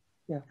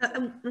yeah.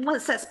 And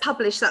once that's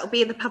published, that will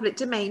be in the public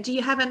domain. Do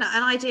you have an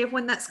idea of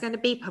when that's going to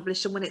be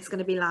published and when it's going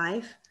to be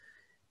live?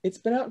 It's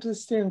been out to the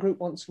steering group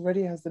once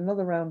already, has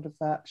another round of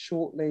that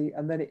shortly,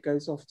 and then it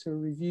goes off to a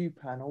review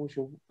panel, which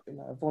will, you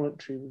know, a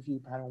voluntary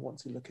review panel want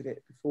to look at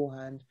it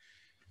beforehand.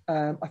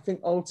 I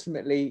think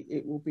ultimately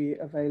it will be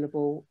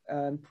available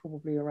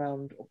probably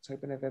around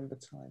October, November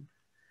time.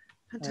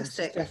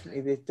 Fantastic. So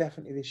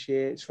definitely this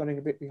year. It's running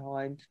a bit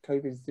behind.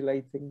 COVID's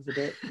delayed things a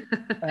bit,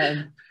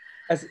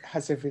 as it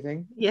has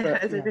everything. Yeah,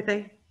 as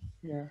everything.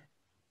 Yeah.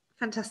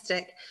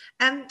 Fantastic.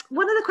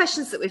 One of the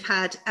questions that we've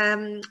had,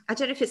 I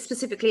don't know if it's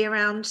specifically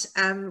around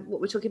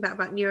what we're talking about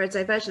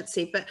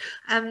neurodivergency, but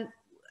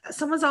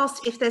someone's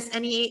asked if there's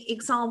any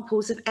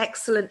examples of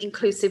excellent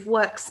inclusive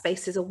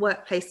workspaces or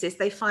workplaces.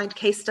 They find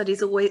case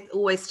studies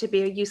always to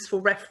be a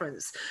useful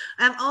reference.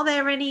 Are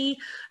there any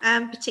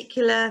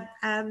particular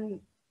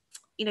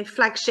you know,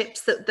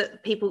 flagships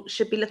that people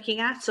should be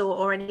looking at,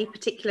 or any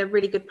particular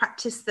really good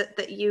practice that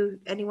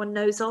anyone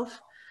knows of?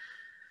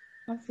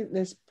 I think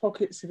there's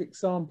pockets of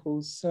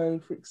examples. So,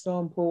 for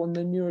example, on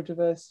the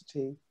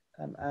neurodiversity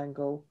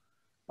angle,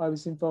 I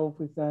was involved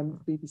with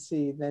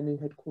BBC, their new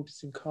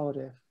headquarters in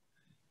Cardiff,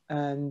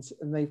 and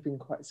they've been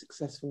quite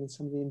successful in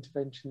some of the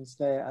interventions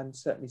there, and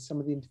certainly some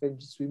of the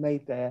interventions we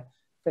made there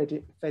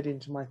fed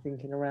into my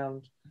thinking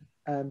around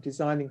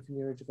designing for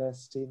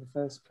neurodiversity in the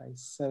first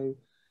place. So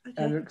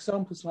there are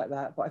examples like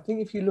that. But I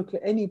think if you look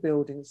at any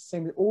building, it's the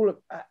same with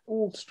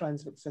all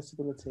strands of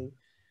accessibility.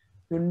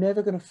 You're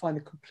never going to find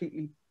a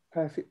completely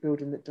perfect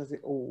building that does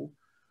it all.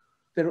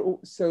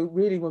 So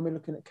really, when we're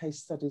looking at case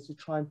studies, we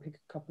try and pick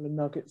a couple of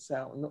nuggets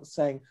out. We're not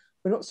saying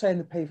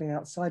the paving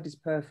outside is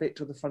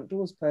perfect or the front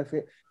door is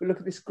perfect. We look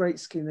at this great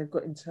scheme they've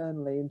got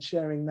internally and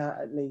sharing that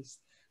at least.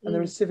 And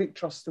there are civic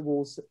trust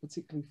awards that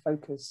particularly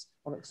focus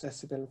on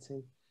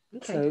accessibility.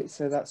 Okay.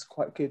 So that's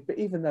quite good. But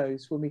even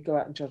those, when we go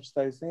out and judge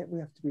those, we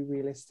have to be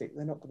realistic.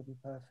 They're not going to be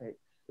perfect,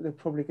 but they're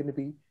probably going to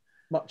be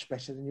much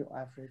better than your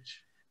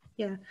average.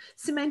 Yeah.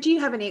 Simone, do you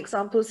have any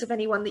examples of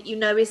anyone that you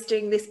know is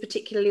doing this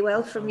particularly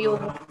well from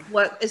your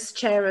work as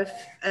chair of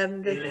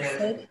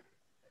the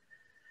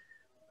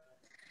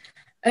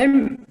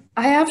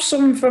I have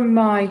some from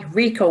my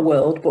RICO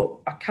world, but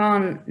I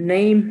can't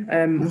name,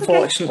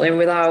 unfortunately,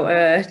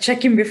 without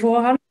checking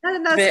beforehand.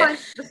 No, that's fine.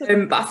 That's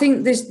okay. But I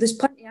think there's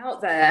plenty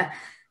out there.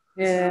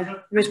 Yeah,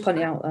 there is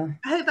plenty out there.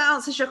 I hope that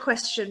answers your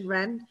question,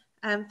 Ren.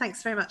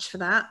 Thanks very much for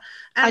that.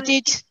 I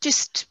did,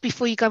 just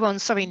before you go on,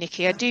 sorry,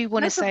 Nikki, I do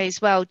want to say as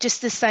well,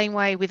 just the same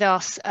way with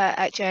us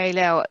at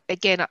JLL,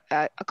 again,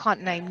 I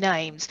can't name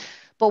names,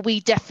 but we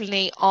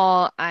definitely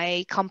are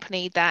a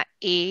company that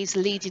is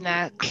leading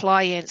our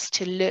clients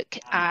to look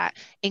at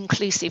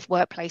inclusive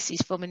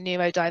workplaces from a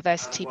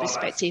neurodiversity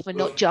perspective, and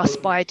not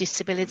just by a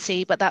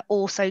disability, but that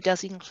also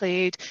does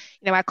include,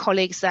 you know, our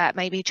colleagues that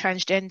may be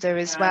transgender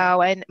as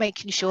well, and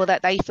making sure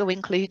that they feel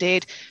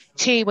included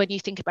too when you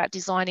think about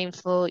designing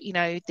for, you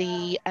know,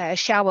 the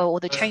shower or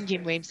the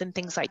changing rooms and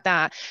things like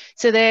that.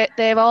 So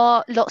there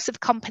are lots of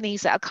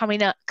companies that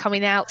are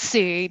coming out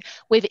soon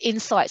with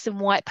insights and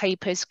white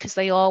papers, because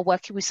they are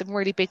working with some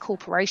really big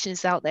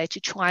corporations out there to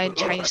try and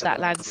change that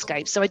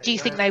landscape. So I do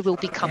think they will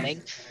be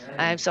coming.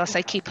 So I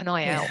say keep an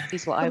eye out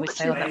is what I would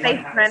say on that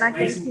one. Ren, I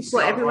think is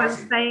what everyone's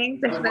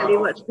saying. Definitely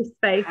watch this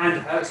space.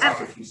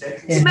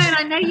 Simone,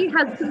 I know you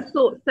had some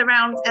thoughts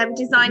around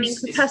designing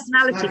for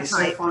personality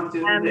type.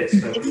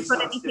 Have you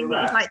got anything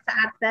that you'd like to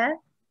add there?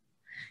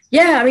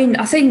 Yeah, I mean,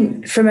 I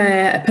think from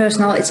a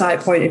personality type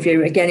point of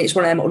view, again, it's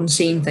one of them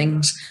unseen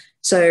things.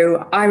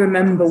 So I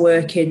remember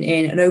working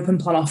in an open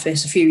plan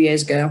office a few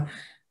years ago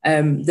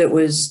that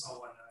was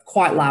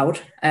quite loud.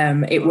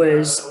 It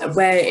was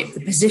where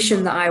the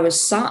position that I was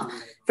sat,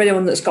 for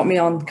anyone that's got me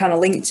on kind of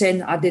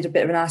LinkedIn, I did a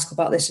bit of an article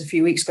about this a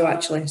few weeks ago,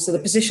 actually. So the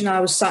position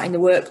I was sat in the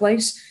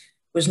workplace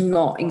was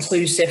not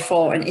inclusive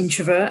for an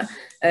introvert,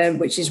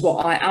 which is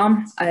what I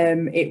am.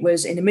 It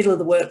was in the middle of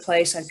the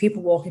workplace. I had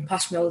people walking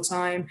past me all the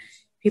time,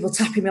 people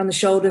tapping me on the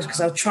shoulders because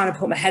I was trying to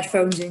put my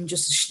headphones in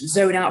just to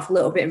zone out for a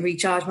little bit and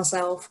recharge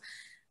myself.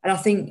 And I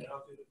think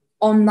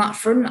on that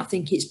front, I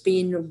think it's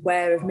being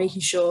aware of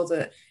making sure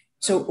that,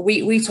 so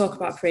we talk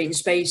about creating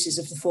spaces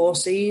of the 4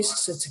 C's,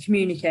 so to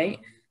communicate,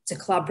 to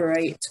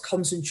collaborate, to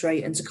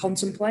concentrate, and to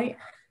contemplate.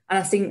 And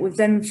I think with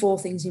them 4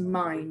 things in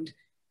mind,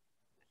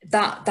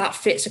 that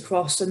fits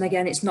across. And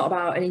again, it's not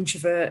about an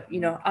introvert.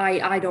 You know,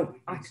 I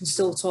can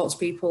still talk to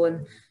people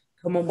and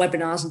come on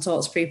webinars and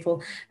talk to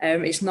people.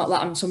 It's not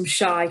that I'm some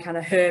shy kind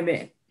of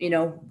hermit, you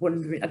know,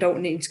 wondering I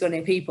don't need to go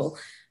near people.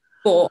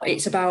 But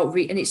it's about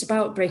it's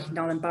about breaking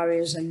down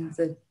barriers and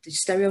the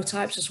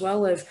stereotypes as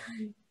well. Of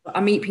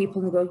I meet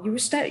people and they go,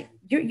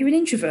 you're an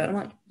introvert. I'm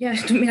like, yeah,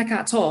 it doesn't mean I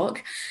can't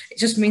talk. It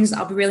just means that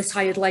I'll be really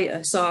tired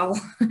later. So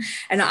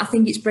and I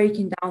think it's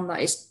breaking down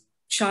that it's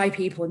shy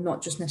people and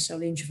not just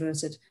necessarily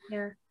introverted.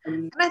 Yeah.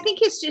 And I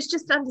think it's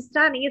just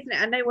understanding, isn't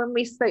it? I know when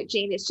we spoke,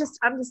 Jean, it's just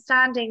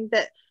understanding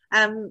that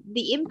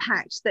the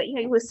impact that,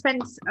 you know, we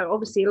spend,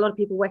 obviously a lot of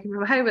people working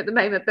from home at the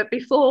moment, but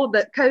before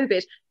that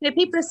COVID, you know,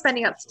 people are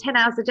spending up to 10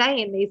 hours a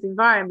day in these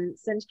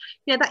environments, and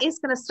you know that is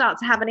going to start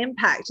to have an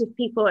impact if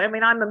people, I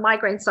mean, I'm a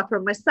migraine sufferer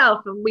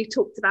myself, and we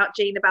talked about,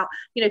 Jean, about,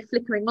 you know,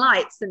 flickering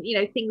lights and, you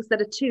know, things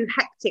that are too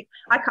hectic.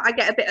 I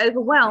get a bit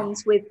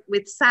overwhelmed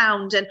with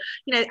sound, and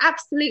you know,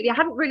 absolutely, I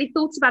haven't really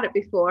thought about it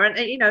before, and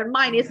you know,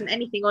 mine isn't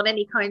anything on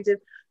any kind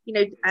of, you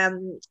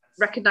know,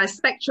 recognized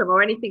spectrum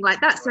or anything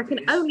like that, so I can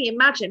only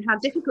imagine how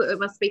difficult it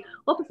must be.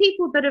 Or for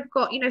people that have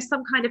got, you know,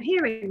 some kind of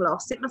hearing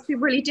loss, it must be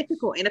really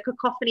difficult in a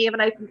cacophony of an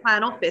open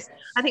plan office.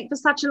 I think for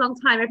such a long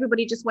time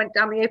everybody just went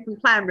down the open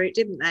plan route,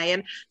 didn't they?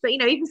 And but you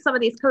know, even some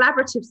of these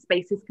collaborative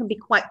spaces can be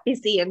quite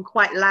busy and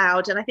quite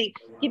loud, and I think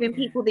giving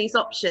people these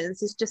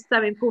options is just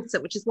so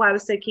important, which is why I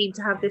was so keen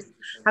to have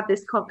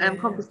this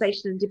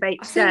conversation and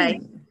debate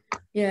today.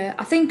 Yeah,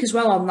 I think as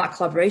well on that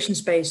collaboration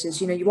spaces,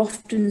 you know, you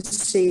often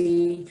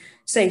see,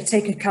 say,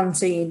 take a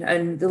canteen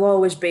and there'll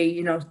always be,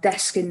 you know,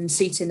 desk and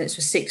seating that's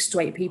for 6 to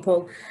 8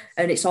 people.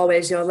 And it's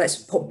always, you know, let's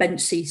put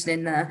bench seating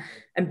in there.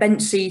 And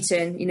bench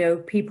seating, you know,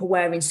 people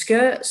wearing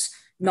skirts,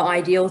 not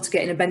ideal to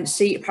get in a bench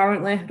seat,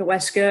 apparently. I don't wear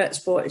skirts,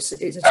 but it's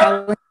a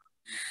challenge.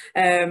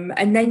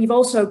 And then you've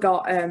also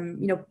got,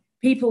 you know,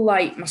 people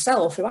like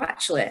myself who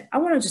actually, I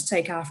want to just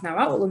take half an hour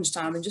out at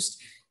lunchtime and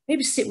just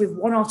maybe sit with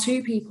 1 or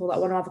 2 people that I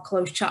want to have a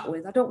close chat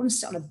with. I don't want to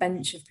sit on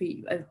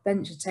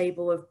a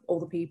table of all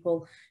the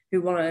people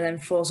who want to then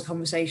force a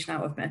conversation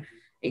out of me.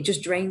 It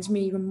just drains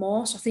me even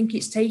more. So I think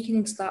it's taking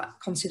into that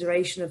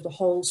consideration of the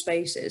whole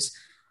spaces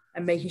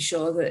and making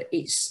sure that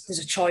there's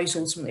a choice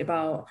ultimately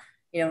about,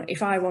 you know,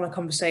 if I want a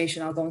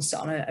conversation, I'll go and sit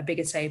on a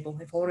bigger table.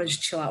 If I want to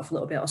just chill out for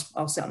a little bit,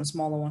 I'll sit on a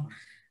smaller one.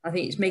 I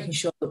think it's making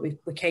sure that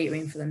we're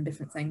catering for them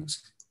different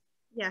things.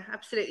 Yeah,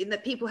 absolutely. And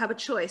that people have a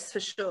choice for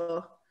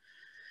sure.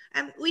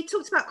 We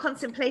talked about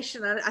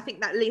contemplation, and I think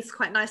that leads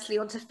quite nicely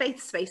onto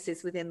faith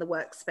spaces within the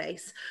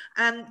workspace.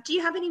 Do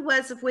you have any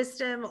words of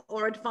wisdom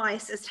or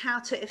advice as to how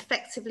to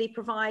effectively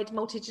provide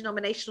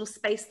multi-denominational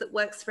space that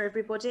works for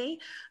everybody?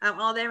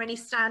 Are there any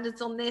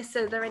standards on this?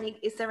 Is there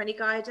any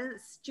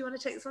guidance? Do you want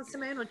to take this one,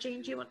 Simone, or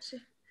Jean, do you want to?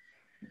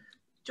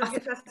 Do you want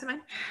to go first,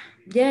 Simone?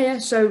 Yeah.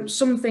 So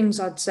some things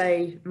I'd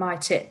say my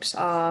tips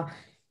are,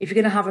 if you're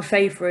going to have a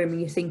faith room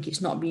and you think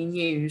it's not being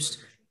used,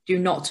 do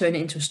not turn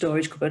it into a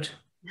storage cupboard.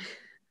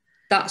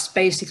 That's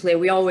basically,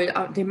 we always,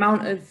 the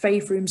amount of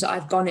faith rooms that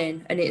I've gone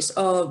in and it's,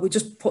 oh, we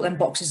just put them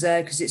boxes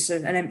there because it's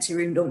an empty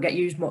room, don't get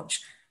used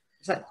much.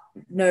 It's like,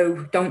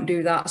 no, don't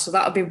do that. So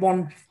that would be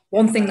one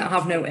thing that I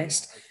have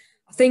noticed.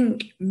 I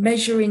think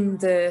measuring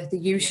the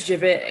usage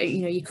of it,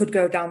 you know, you could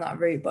go down that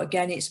route, but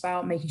again, it's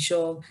about making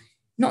sure,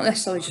 not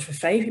necessarily just for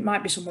faith, it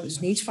might be someone that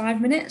just needs 5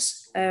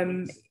 minutes.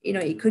 You know,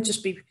 it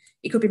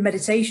could be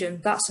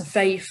meditation. That's a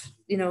faith,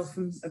 you know,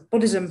 from a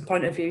Buddhism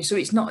point of view. So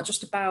it's not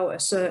just about a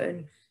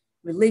certain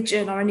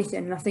religion or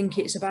anything. And I think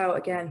it's about,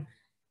 again,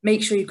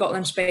 make sure you've got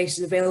them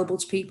spaces available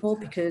to people,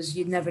 because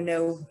you never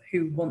know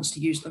who wants to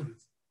use them.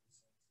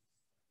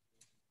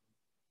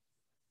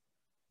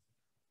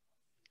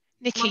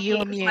 Nikki, you're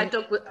on mute.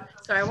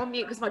 Sorry, I'm on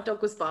mute because my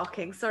dog was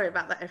barking. Sorry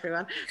about that,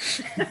 everyone.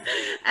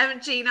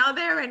 Jean, are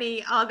there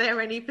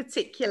any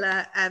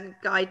particular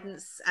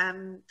guidance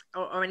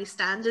or any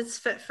standards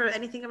for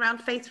anything around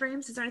faith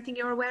rooms? Is there anything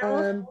you're aware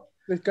of?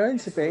 There's going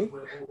to be.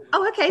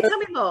 Oh, okay. Tell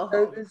me more.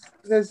 So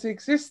there's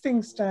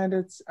existing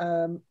standards.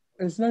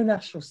 There's no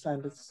national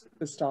standards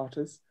for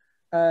starters.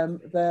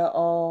 There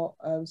are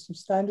some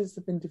standards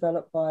that have been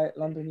developed by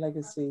London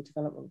Legacy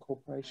Development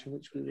Corporation,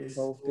 which we were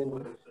involved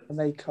in, and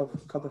they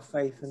cover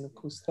faith. And of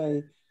course,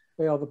 they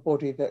are the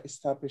body that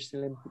established the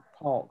Olympic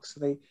Park.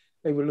 So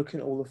they were looking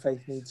at all the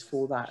faith needs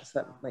for that. So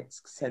that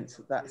makes sense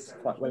that that's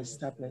quite well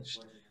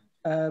established.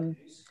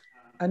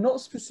 And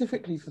not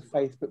specifically for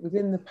faith, but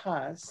within the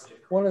PAS,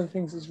 one of the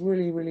things that's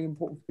really, really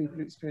important for people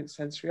who experience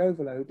sensory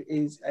overload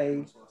is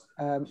a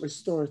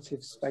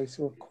restorative space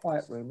or a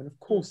quiet room. And of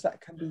course,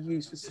 that can be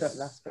used for certain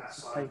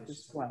aspects of faith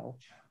as well.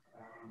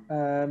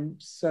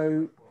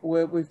 So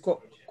we've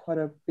got quite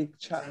a big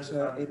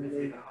chapter in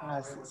the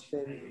PAS that's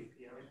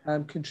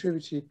been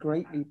contributed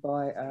greatly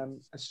by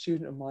a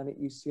student of mine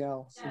at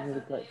UCL. So I'm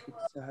really grateful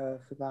to her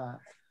for that.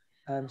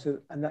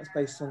 And that's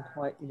based on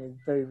quite,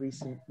 very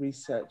recent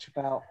research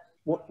about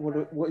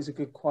what is a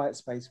good quiet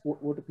space?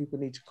 What do people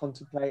need to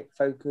contemplate,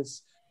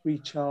 focus,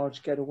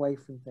 recharge, get away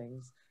from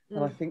things?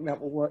 And I think that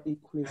will work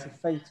equally as a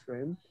faith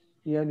room.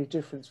 The only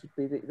difference would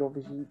be that you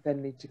obviously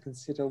then need to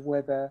consider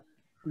whether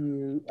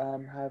you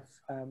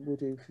will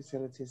do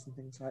facilities and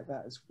things like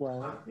that as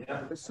well.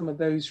 But some of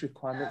those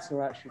requirements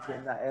are actually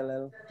in that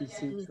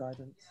LLDC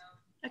guidance.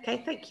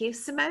 Okay, thank you.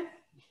 Simone?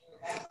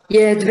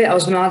 Yeah, the bit I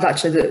was going to add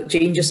actually that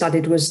Jean just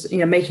added was,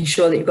 making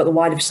sure that you've got the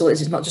wider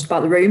facilities. It's not just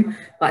about the room,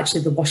 but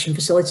actually the washing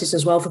facilities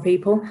as well for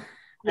people.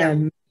 Yeah.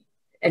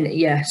 And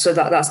yeah, so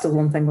that's the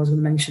one thing I was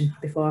going to mention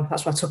before.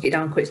 That's why I took it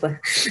down quickly.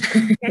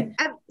 Okay.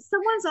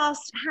 Someone's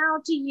asked,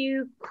 how do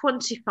you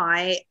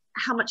quantify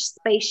how much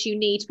space you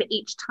need for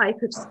each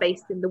type of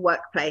space in the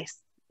workplace?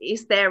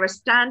 Is there a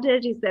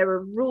standard? Is there a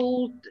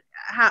rule?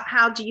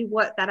 How do you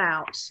work that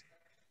out?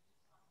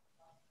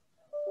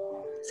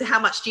 So how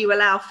much do you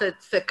allow for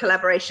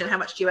collaboration? How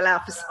much do you allow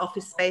for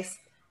office space?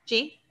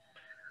 Jean?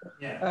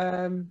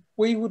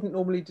 We wouldn't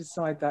normally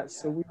decide that.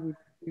 So we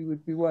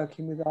would be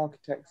working with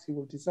architects who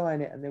will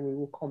design it, and then we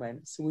will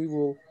comment. So we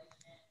will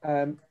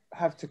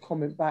have to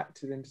comment back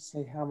to them to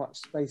say how much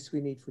space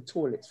we need for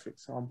toilets, for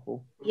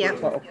example. Yeah.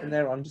 Quite often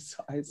they're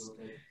undersized,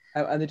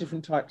 and the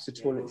different types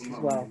of toilets as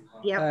well.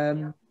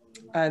 Yeah.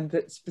 And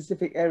that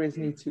specific areas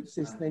need to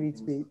exist. They need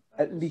to be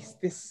at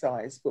least this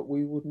size, but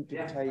we wouldn't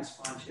dictate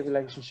the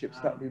relationships.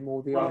 That would be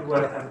more the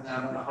architect.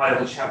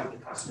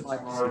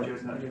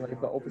 Anyway,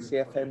 but obviously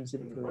FM's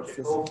influence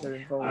this if they're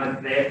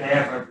involved.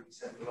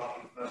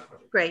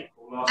 Great.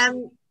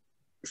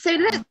 So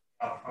let's.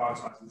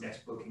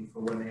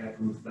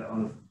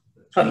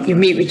 You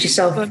muted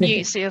yourself. Unmute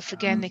yourself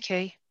again,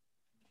 Nikki.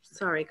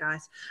 Sorry,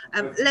 guys.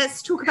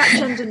 Let's talk about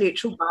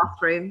gender-neutral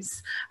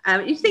bathrooms.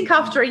 You'd think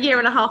after a year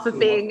and a half of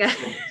being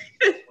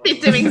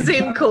doing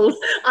Zoom calls,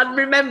 I'd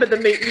remember the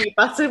mute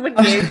button,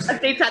 wouldn't you? I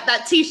think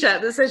that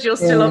T-shirt that says you're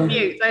still on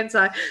mute, don't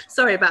I?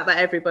 Sorry about that,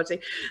 everybody.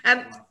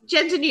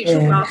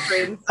 Gender-neutral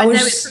bathrooms. I know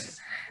it's.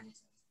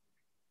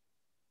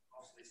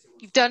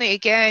 You've done it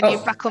again.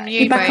 You're back on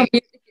mute,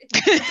 mate.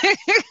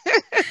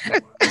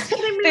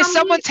 There's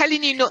someone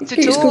telling you not to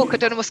talk. I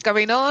don't know what's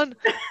going on.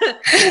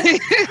 I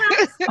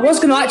was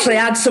going to actually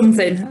add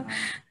something.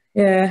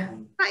 Yeah.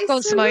 That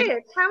is so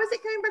weird. How is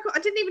it going back on?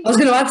 I was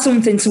going to add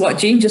something to what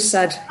Jean just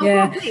said. Oh,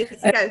 yeah. Please,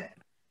 go.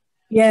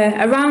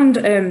 Yeah, around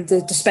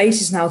the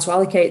spaces now to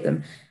allocate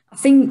them. I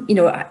think,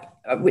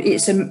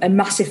 it's a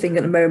massive thing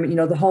at the moment.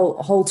 The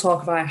whole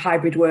talk about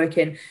hybrid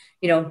working,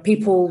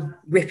 people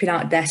ripping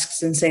out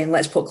desks and saying,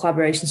 let's put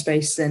collaboration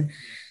spaces in.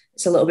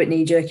 It's a little bit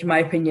knee-jerk in my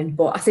opinion,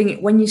 but I think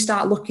when you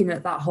start looking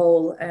at that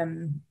whole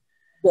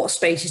what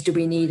spaces do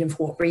we need and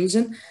for what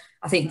reason,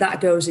 I think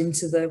that goes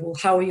into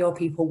how are your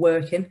people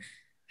working,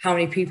 how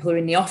many people are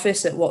in the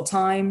office at what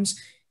times.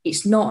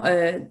 It's not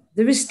there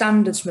is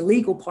standards from a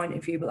legal point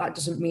of view, but that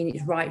doesn't mean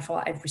it's right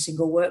for every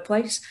single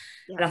workplace.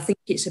 Yeah. And I think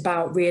it's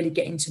about really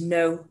getting to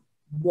know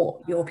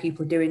what your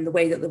people are doing, the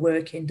way that they're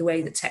working, the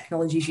way that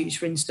technology is used,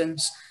 for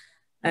instance.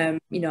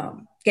 you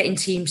know, getting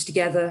teams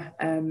together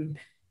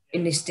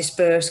in this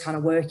dispersed kind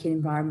of working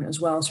environment as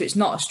well. So it's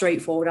not a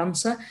straightforward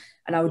answer.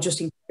 And I would just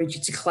encourage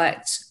you to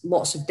collect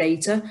lots of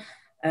data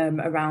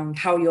around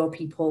how your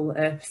people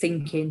are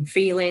thinking,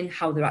 feeling,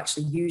 how they're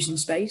actually using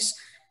space,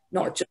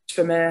 not just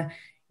from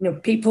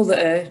people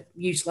that are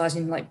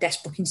utilising like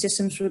desk booking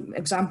systems, for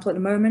example, at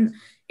the moment.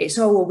 It's,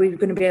 oh, well, we're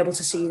going to be able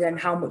to see then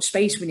how much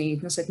space we need.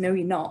 And I said, no,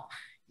 you're not.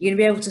 You're going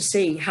to be able to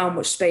see how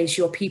much space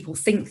your people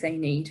think they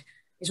need.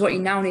 Is what you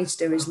now need to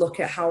do is look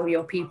at how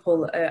your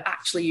people are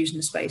actually using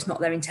the space, not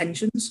their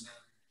intentions.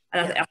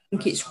 And I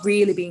think it's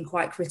really been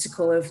quite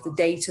critical of the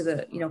data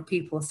that, you know,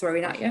 people are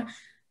throwing at you.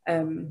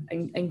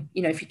 And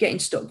you know, if you're getting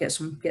stuck, get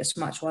some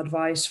actual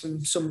advice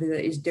from somebody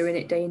that is doing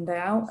it day in, day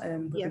out,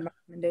 would be my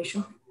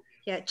recommendation.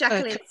 Yeah,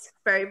 Jacqueline's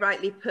very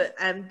rightly put,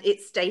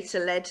 it's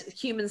data-led,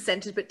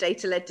 human-centred but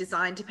data-led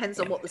design, depends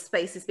on what the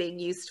space is being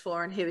used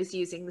for and who is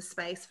using the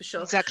space, for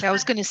sure. Exactly. I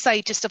was going to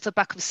say, just off the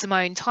back of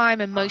Simone,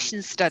 time and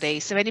motion study.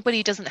 So anybody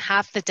who doesn't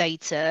have the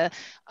data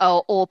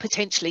or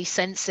potentially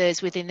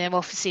sensors within their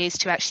offices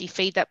to actually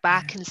feed that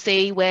back and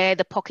see where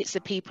the pockets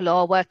of people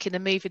are working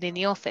and moving in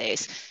the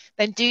office,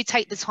 then do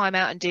take the time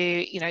out and do,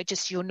 you know,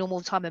 just your normal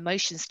time and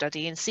motion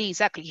study and see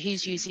exactly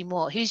who's using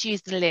what, who's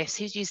using the lifts,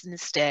 who's using the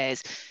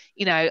stairs,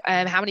 you know,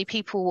 how many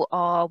people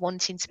are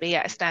wanting to be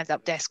at a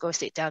stand-up desk or a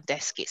sit-down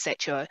desk,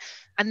 etc.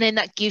 And then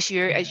that gives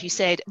you, as you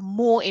said,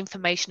 more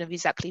information of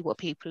exactly what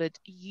people are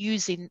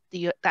using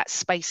that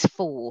space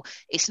for.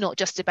 It's not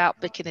just about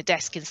booking a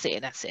desk and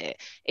sitting at it.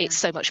 It's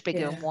so much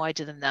bigger and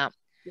wider than that.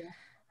 Yeah,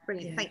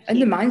 brilliant. Thank you.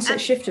 And the mindset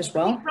shift as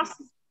well.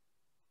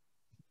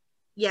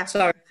 Yeah,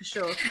 sorry, for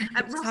sure.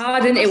 It's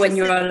hard, isn't it, when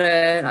you're on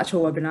an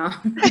actual webinar?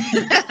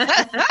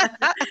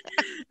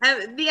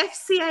 The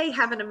FCA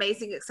have an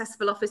amazing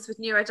accessible office with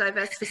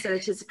neurodiverse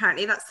facilities.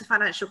 Apparently, that's the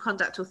Financial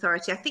Conduct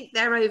Authority. I think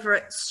they're over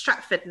at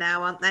Stratford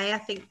now, aren't they? I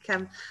think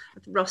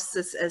Ross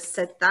has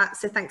said that.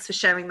 So thanks for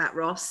sharing that,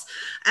 Ross.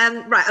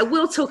 Right, I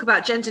will talk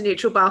about gender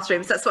neutral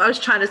bathrooms. That's what I was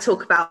trying to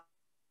talk about.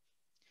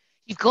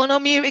 You've gone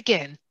on mute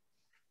again.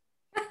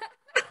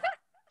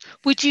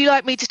 Would you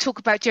like me to talk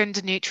about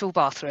gender neutral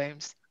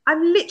bathrooms?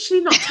 I'm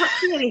literally not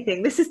touching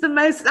anything. This is the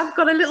most, I've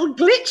got a little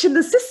glitch in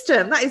the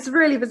system. That is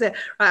really bizarre.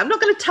 Right, I'm not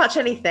going to touch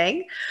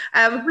anything.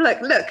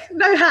 Look,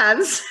 no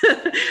hands.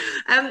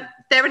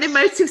 They're an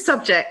emotive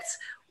subject.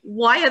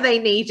 Why are they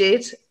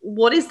needed?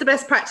 What is the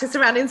best practice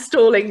around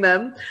installing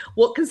them?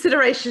 What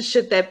considerations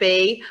should there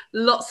be?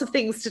 Lots of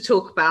things to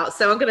talk about.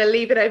 So I'm going to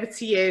leave it over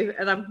to you,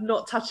 and I'm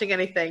not touching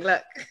anything.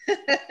 Look.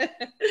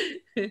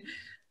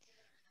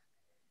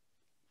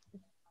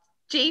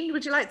 Jean,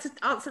 would you like to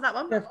answer that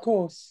one? Yeah, of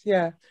course,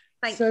 yeah.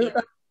 Thank you.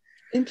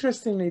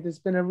 Interestingly, there's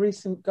been a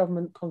recent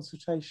government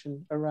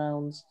consultation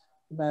around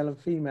male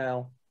and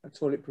female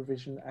toilet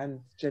provision and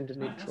gender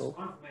neutral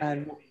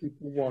and what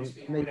people want.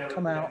 And they've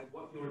come out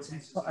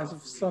as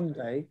of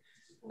Sunday.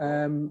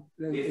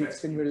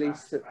 It's been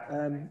released that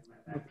from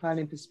a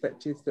planning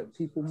perspective that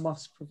people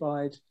must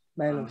provide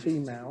male and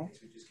female.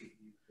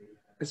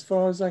 As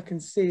far as I can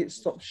see, it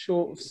stops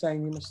short of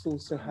saying you must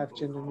also have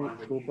gender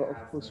neutral, but of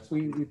course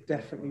we would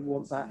definitely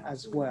want that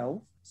as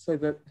well, so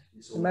that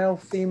the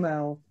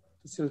male-female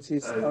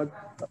facilities are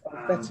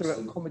better at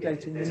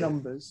accommodating the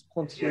numbers,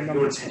 quantity of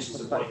numbers,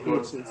 like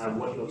theatres and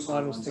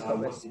finals take up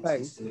their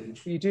space.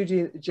 But you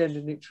do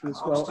gender neutral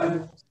as well,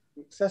 and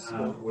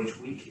accessible.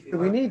 So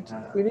we need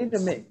a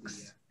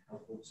mix,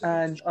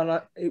 and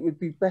it would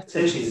be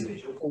better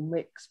for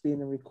mix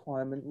being a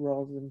requirement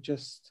rather than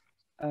just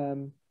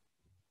male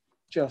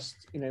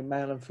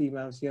and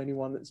female is the only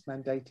one that's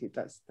mandated.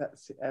 That's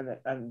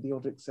and the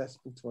odd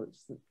accessible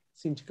toilets that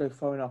seem to go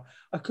far enough.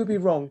 I could be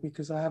wrong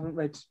because I haven't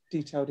read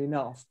detailed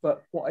enough,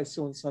 but what I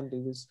saw on Sunday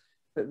was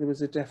that there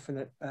was a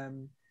definite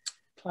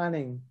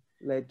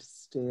planning-led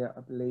steer,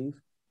 I believe,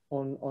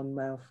 on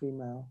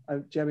male-female.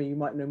 Gemma, you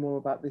might know more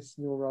about this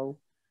in your role.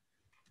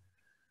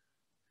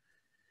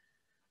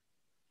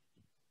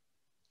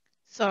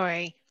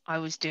 Sorry, I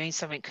was doing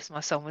something because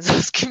my son was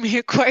asking me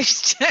a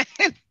question.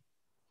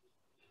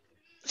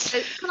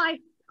 So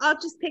I'll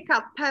just pick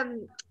up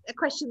a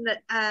question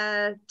that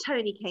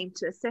Tony came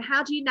to us. So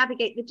how do you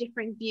navigate the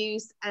differing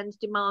views and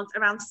demands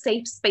around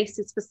safe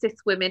spaces for cis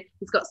women?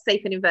 He's got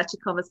safe in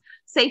inverted commas,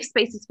 safe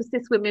spaces for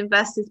cis women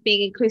versus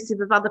being inclusive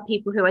of other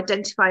people who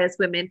identify as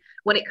women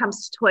when it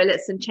comes to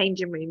toilets and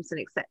changing rooms and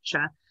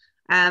etc.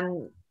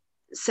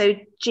 So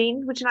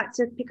Jean, would you like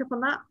to pick up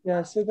on that?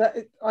 Yeah, so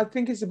I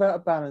think it's about a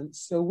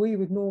balance. So we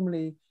would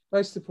normally,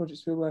 most of the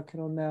projects we're working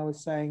on now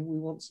is saying we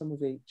want some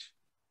of each.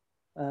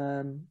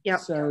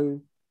 There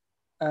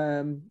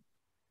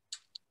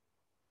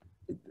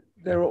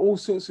are all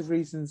sorts of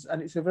reasons,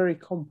 and it's a very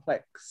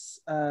complex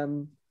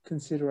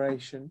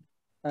consideration,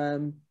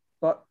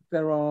 but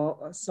there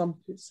are some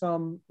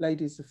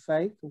ladies of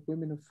faith or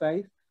women of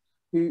faith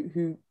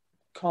who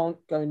can't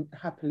go and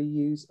happily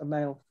use a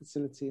male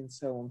facility and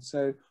so on,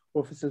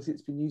 or a facility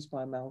that's been used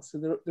by a male. So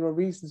there are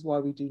reasons why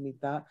we do need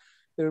that.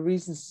 There are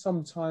reasons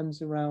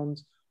sometimes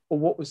around, or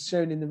what was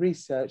shown in the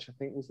research, I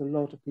think, was a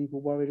lot of people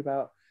worried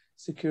about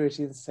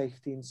security and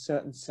safety in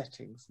certain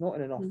settings, not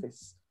in an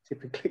office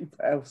typically,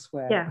 but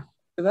elsewhere. Yeah.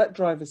 So that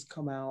drive has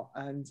come out,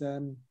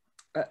 and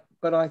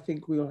but I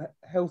think we'll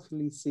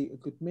healthily see a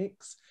good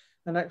mix.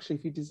 And actually,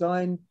 if you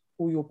design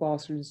all your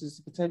bathrooms as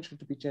the potential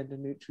to be gender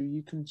neutral,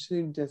 you can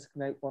soon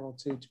designate one or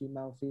two to be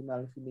male,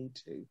 female if you need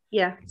to.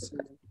 Yeah. So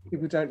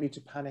people don't need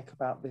to panic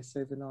about this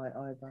overnight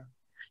either.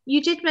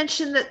 You did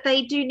mention that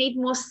they do need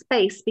more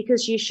space,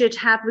 because you should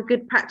have the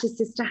good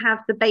practices to have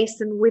the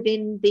basin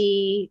within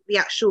the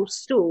actual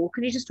stall.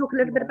 Can you just talk a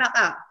little bit about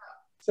that?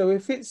 So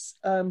if it's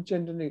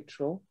gender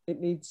neutral, it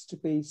needs to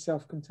be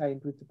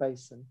self-contained with the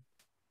basin.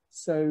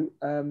 So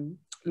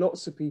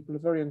lots of people are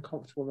very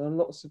uncomfortable, and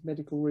lots of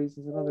medical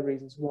reasons and other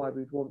reasons why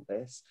we'd want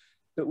this,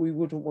 but we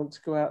wouldn't want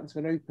to go out into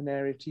an open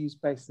area to use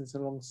basins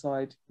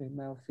alongside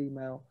male,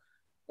 female,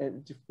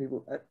 different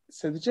people.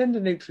 So the gender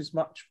neutral is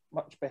much,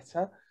 much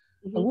better.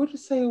 I would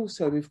say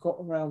also we've got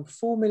around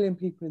 4 million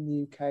people in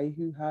the UK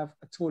who have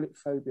a toilet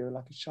phobia,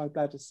 like a shy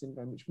bladder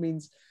syndrome, which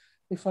means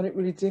they find it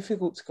really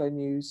difficult to go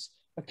and use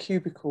a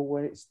cubicle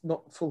when it's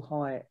not full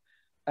height,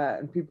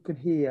 and people can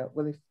hear,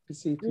 well, they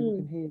perceive people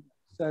can hear.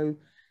 So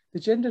the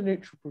gender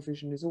neutral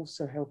provision is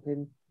also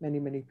helping many,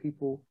 many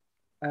people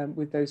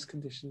with those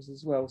conditions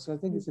as well. So I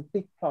think it's a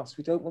big plus.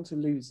 We don't want to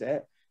lose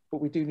it,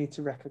 but we do need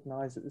to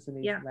recognise that there's a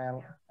need for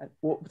male, and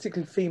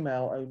particularly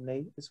female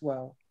only as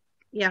well.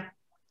 Yeah.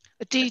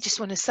 I do just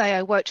want to say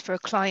I worked for a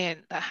client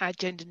that had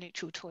gender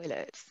neutral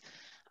toilets,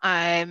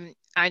 and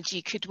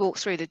you could walk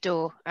through the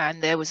door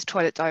and there was a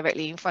toilet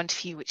directly in front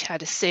of you which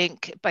had a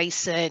sink,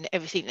 basin,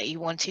 everything that you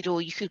wanted,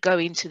 or you could go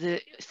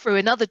through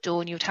another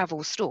door and you would have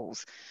all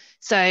stalls.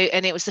 So,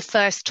 and it was the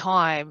first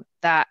time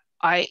that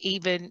I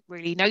even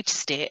really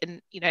noticed it.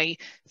 And, you know,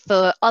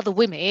 for other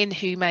women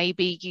who may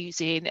be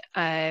using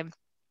a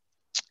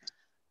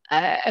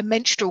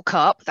menstrual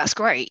cup, that's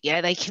great.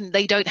 Yeah,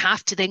 they don't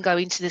have to then go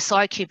into the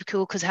side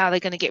cubicle, because how are they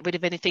going to get rid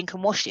of anything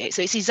and wash it?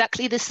 So it's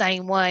exactly the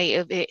same way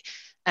of it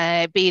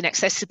being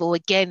accessible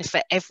again for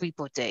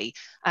everybody,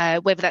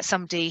 whether that's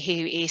somebody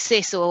who is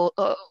cis or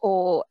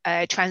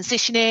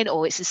transitioning,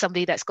 or it's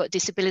somebody that's got a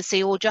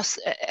disability, or just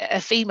a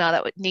female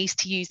that needs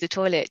to use the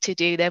toilet to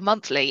do their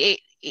monthly.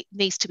 It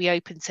needs to be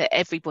open to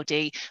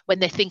everybody when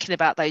they're thinking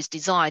about those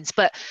designs.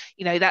 But,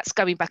 you know, that's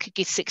going back a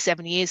good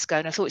 6-7 years ago,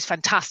 and I thought it's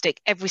fantastic.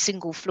 Every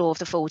single floor of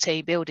the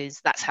 14 buildings,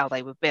 that's how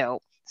they were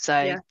built.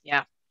 So,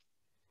 yeah.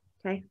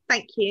 Okay,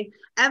 thank you.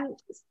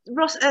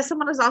 Ross,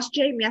 someone has asked,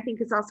 Jamie, I think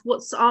has asked,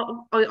 what's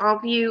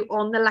our view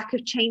on the lack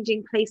of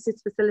changing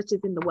places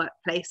facilities in the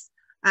workplace?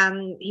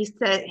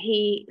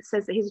 He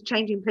says that he's a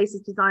changing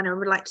places designer and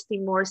would like to see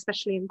more,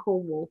 especially in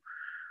Cornwall.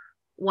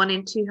 1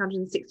 in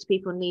 260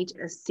 people need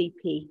a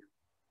CP.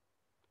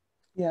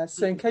 Yeah,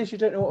 so in case you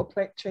don't know what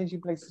a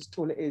changing places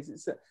toilet is,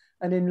 it's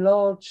an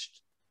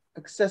enlarged,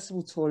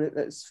 accessible toilet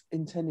that's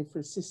intended for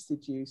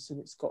assisted use, and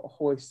it's got a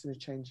hoist and a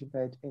changing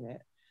bed in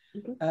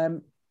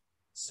it.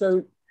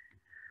 So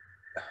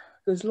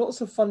there's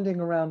lots of funding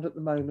around at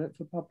the moment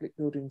for public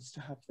buildings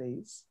to have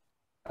these,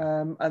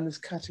 and there's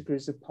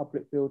categories of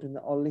public building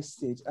that are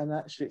listed, and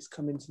actually it's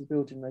come into the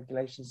building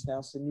regulations now.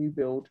 So new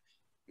build,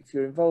 if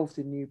you're involved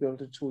in new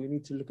build at all, you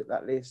need to look at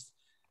that list,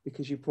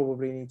 because you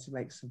probably need to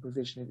make some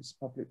provision if it's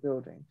a public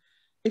building.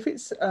 If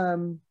it's a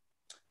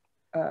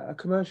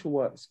commercial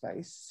workspace,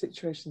 the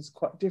situation's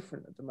quite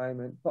different at the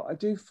moment, but I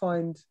do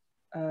find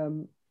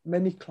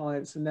many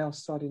clients are now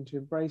starting to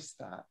embrace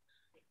that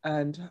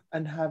and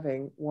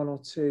having 1 or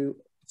 2,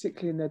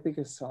 particularly in their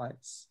bigger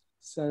sites.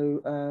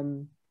 So,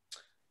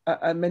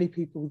 and many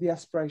people with the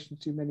aspiration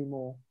to do many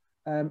more.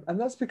 And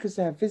that's because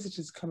they have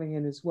visitors coming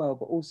in as well,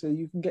 but also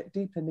you can get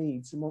deeper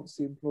needs amongst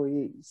the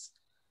employees.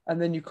 And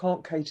then you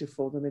can't cater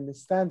for them in the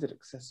standard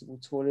accessible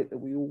toilet that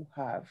we all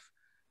have,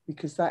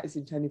 because that is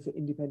intended for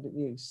independent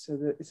use. So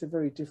that it's a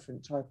very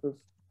different type of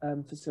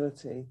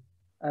facility,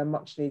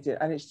 much needed,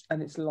 and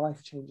it's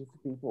life-changing for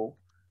people.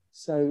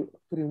 So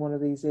putting one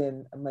of these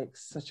in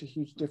makes such a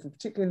huge difference,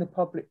 particularly in the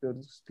public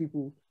buildings, because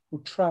people will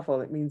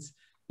travel. It means,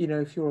 you know,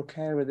 if you're a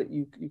carer, that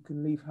you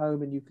can leave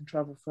home and you can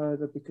travel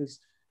further, because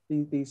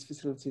these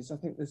facilities, I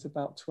think there's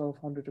about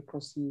 1,200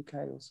 across the UK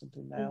or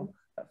something now.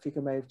 That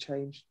figure may have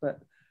changed, but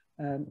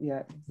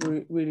yeah,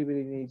 really,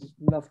 really needed.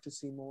 Love to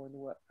see more in the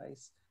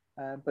workplace,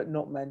 but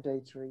not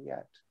mandatory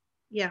yet.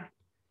 Yeah.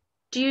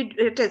 Do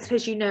you,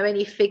 suppose you know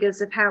any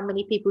figures of how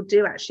many people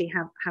do actually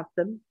have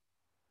them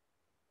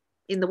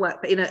in the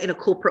work, in a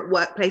corporate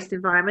workplace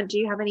environment? Do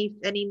you have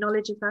any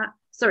knowledge of that?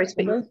 Sorry to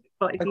put you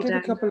I'll give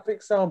a couple of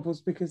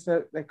examples, because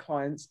they're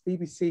clients.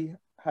 BBC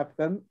have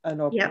them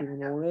and are putting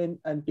them all in,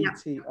 and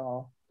BT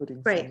are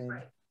putting some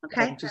in.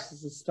 Okay. Just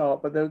as a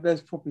start, but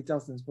there's probably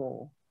dozens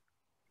more.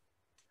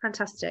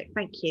 Fantastic,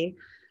 thank you.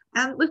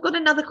 We've got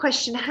another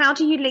question. How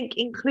do you link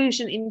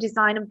inclusion in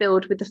design and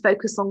build with the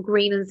focus on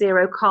green and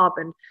zero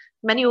carbon?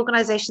 Many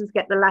organisations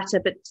get the latter,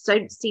 but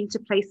don't seem to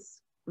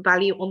place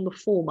value on the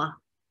former.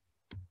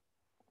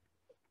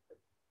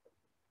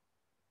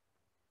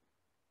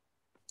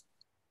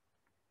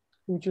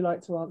 Would you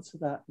like to answer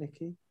that,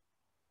 Nikki?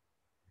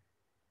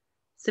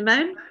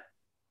 Simone?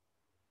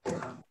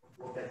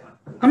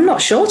 I'm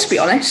not sure, to be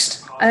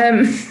honest.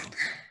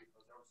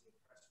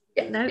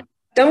 No.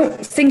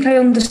 Don't think I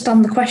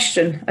understand the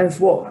question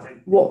of what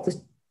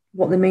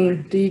they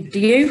mean. Do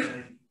you?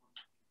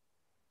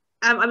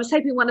 I was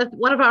hoping one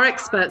of our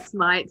experts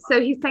might. So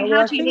he's saying,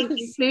 how do you link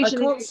inclusion?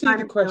 I can't see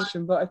the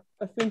question, but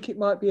I think it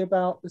might be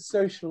about the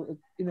social.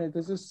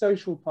 There's a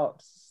social part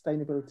to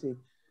sustainability.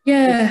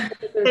 Yeah.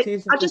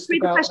 I'll just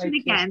read the question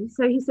again.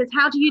 So he says,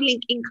 how do you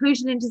link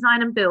inclusion in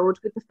design and build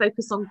with the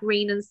focus on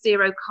green and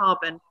zero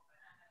carbon?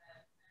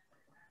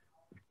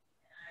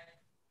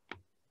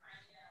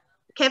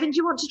 Kevin, do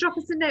you want to drop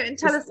us a note and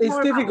tell us more?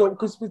 It's difficult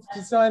because with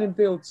design and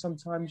build,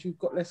 sometimes you've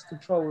got less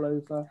control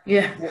over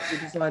what the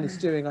design is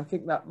doing. I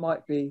think that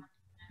might be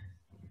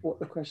what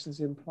the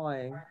question's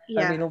implying.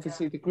 Yeah. I mean,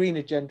 obviously, the green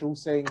agenda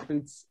also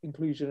includes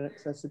inclusion and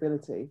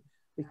accessibility,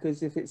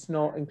 because if it's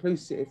not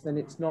inclusive, then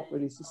it's not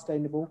really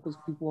sustainable because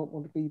people won't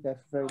want to be there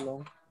for very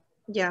long.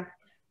 Yeah.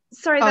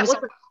 Sorry, that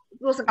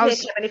wasn't clear,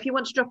 Kevin. If you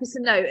want to drop us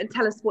a note and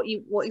tell us what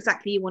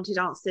exactly you wanted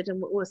answered,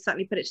 and we'll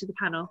certainly put it to the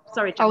panel.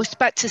 Sorry, Jen. I was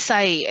about to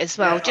say as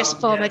well, just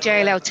from a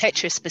JLL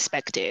Tetris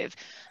perspective,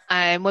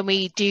 when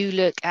we do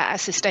look at our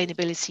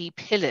sustainability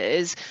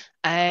pillars,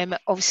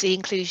 obviously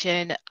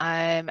inclusion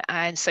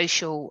and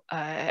social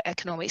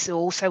economics are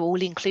also all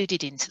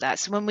included into that.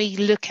 So when we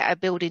look at a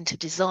building to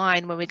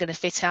design, when we're going to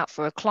fit out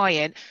for a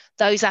client,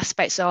 those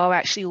aspects are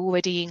actually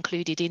already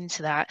included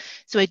into that.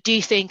 So I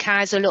do think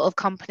as a lot of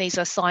companies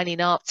are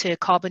signing up to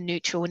carbon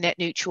neutral, net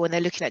neutral, and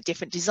they're looking at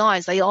different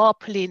designs, they are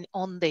pulling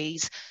on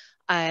these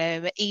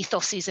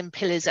ethoses and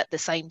pillars at the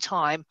same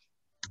time.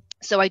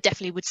 So I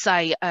definitely would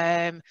say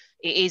it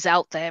is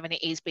out there and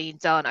it is being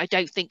done. I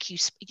don't think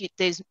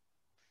there's,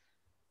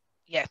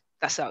 yeah,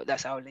 that's how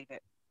I'll leave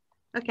it.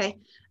 Okay,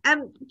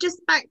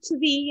 just back to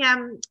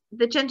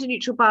the gender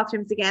neutral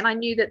bathrooms again. I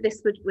knew that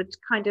this would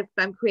kind of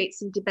create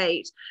some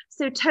debate.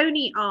 So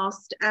Tony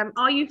asked,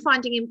 are you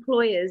finding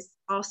employers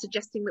are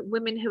suggesting that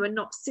women who are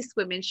not cis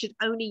women should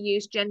only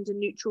use gender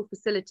neutral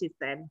facilities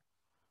then?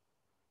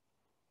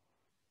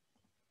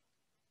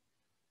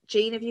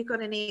 Jean, have you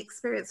got any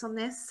experience on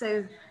this?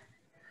 So,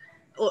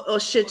 or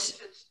should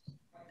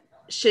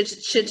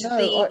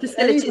the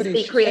facilities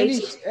be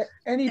created?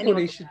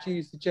 Anybody should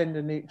use the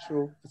gender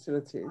neutral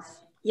facilities.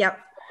 Yep.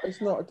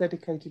 It's not a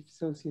dedicated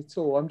facility at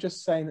all. I'm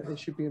just saying that there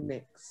should be a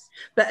mix.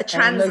 But a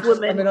trans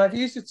woman. I mean, I've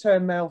used the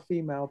term male,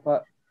 female,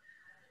 but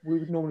we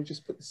would normally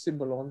just put the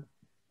symbol on.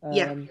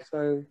 Yeah.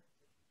 So,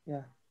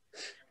 yeah.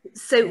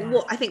 So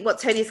what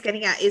Tony's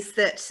getting at is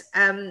that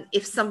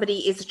if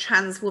somebody is a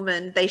trans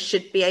woman, they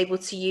should be able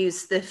to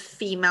use the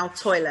female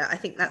toilet. I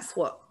think that's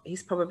what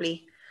he's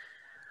probably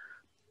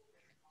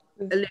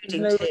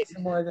alluding There's no to.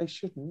 reason why they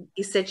shouldn't.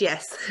 He said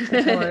yes.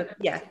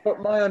 Yeah.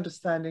 But my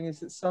understanding is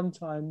that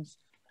sometimes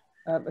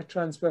a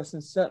trans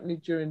person, certainly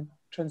during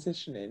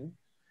transitioning,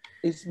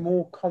 is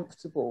more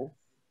comfortable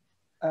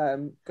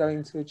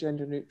going to a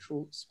gender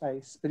neutral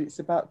space. But it's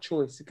about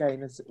choice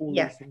again, as all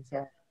these things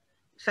are.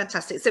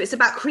 Fantastic. So it's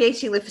about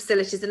creating the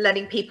facilities and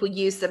letting people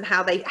use them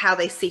how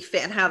they see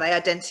fit and how they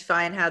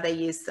identify and how they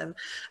use them.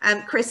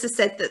 Chris has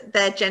said that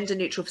their gender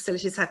neutral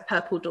facilities have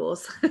purple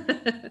doors.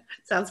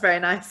 Sounds very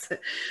nice.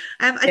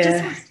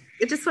 I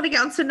just want to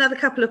get on to another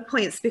couple of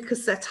points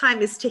because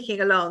time is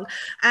ticking along.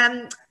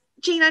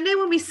 Jean, I know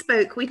when we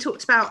spoke, we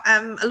talked about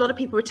a lot of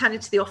people returning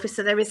to the office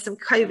and there is some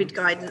COVID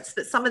guidance,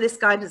 but some of this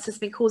guidance has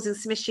been causing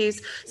some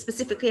issues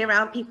specifically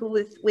around people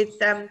with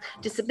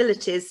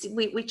disabilities.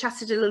 We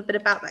chatted a little bit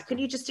about that. Can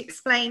you just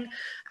explain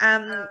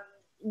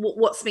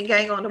what's been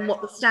going on and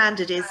what the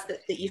standard is that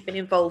you've been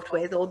involved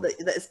with or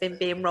that has been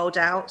being rolled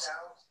out?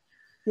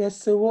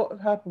 Yes, so what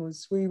happened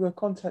was we were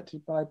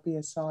contacted by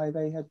BSI.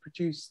 They had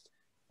produced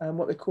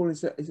what they call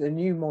is a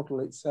new model.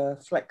 It's a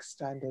flex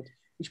standard,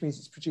 which means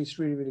it's produced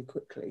really, really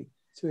quickly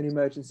to an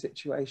emergent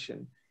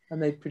situation.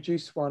 And they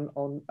produced one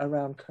on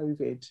around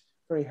COVID,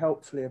 very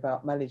helpfully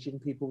about managing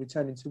people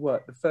returning to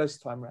work the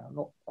first time round,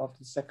 not after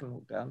the second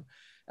lockdown.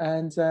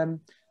 And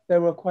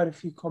there were quite a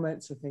few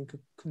comments, I think,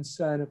 of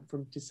concern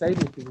from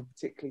disabled people,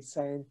 particularly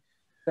saying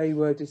they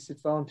were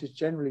disadvantaged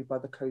generally by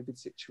the COVID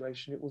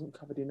situation. It wasn't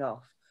covered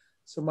enough.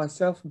 So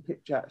myself and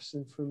Pip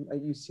Jackson from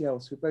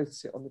UCL, so we both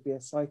sit on the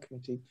BSI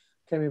committee,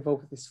 became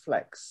involved with this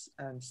flex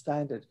and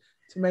standard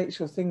to make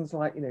sure things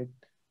like,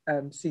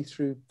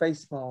 see-through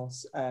face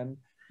masks,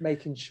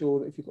 making sure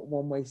that if you've got a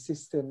one-way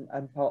system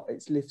and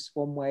it's lifts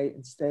one way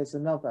and stairs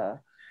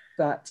another,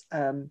 that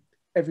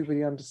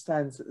everybody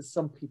understands that there's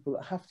some people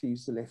that have to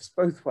use the lifts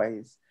both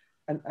ways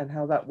and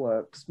how that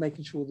works,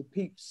 making sure the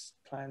PEEPS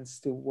plans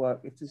still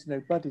work if there's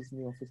no buddies in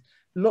the office,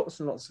 lots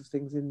and lots of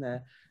things in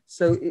there.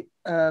 So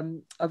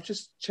I've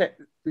just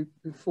checked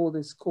before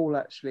this call,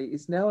 actually,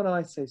 it's now an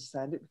ISO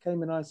standard. It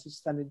became an ISO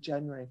standard in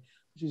January,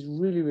 which is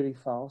really, really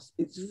fast.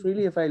 It's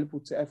freely available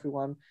to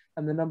everyone,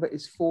 and the number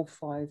is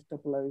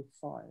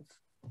 45005.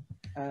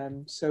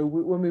 So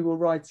when we were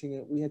writing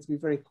it, we had to be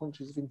very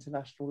conscious of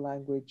international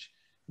language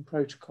and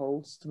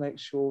protocols to make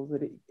sure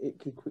that it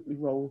could quickly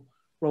roll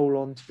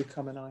on to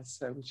become an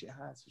ISO, which it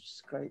has, which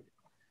is great,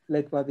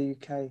 led by the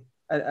UK.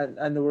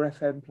 And there were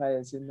FM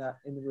players in the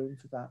room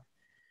for that.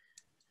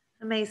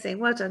 Amazing.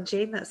 Well done,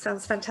 Jean. That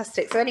sounds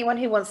fantastic. So anyone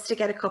who wants to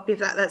get a copy of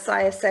that, that's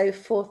ISO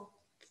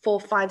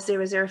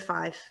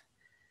 45005.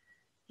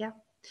 Yeah.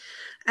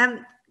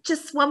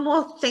 Just one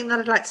more thing that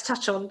I'd like to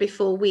touch on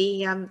before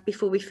we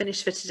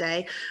finish for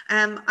today.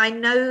 I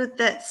know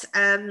that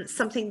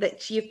something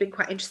that you've been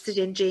quite interested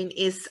in, Jean,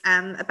 is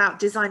about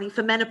designing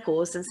for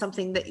menopause, and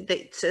something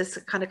that has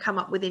kind of come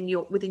up within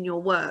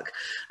your work.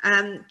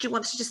 Do you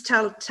want to just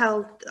tell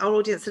our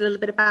audience a little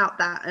bit about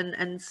that,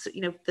 and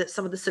you know,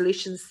 some of the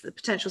solutions, the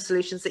potential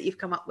solutions that you've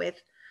come up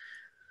with?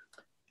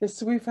 Yes,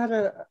 so we've had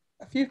a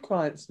few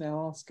clients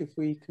now ask if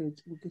we could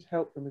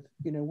help them with,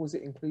 you know, was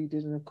it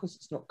included? And of course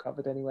it's not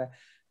covered anywhere.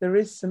 There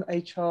is some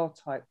HR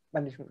type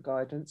management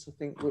guidance, I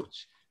think,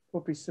 which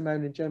probably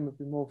Simone and Jen would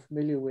be more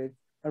familiar with,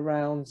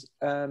 around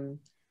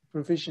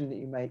provision that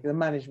you make, the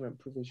management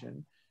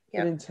provision.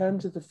 Yep. But in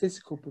terms of the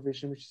physical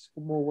provision, which is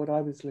more what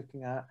I was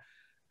looking at,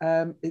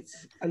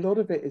 it's a lot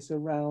of it is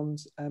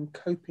around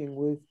coping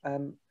with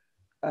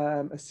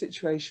a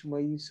situation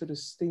where you sort of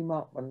steam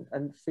up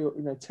and feel,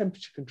 you know,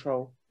 temperature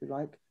control, if you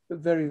like, but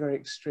very, very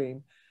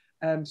extreme.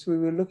 So we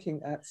were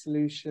looking at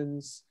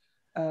solutions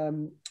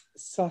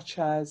such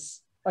as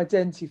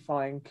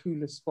identifying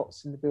cooler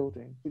spots in the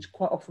building, which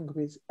quite often could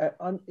be,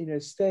 you know,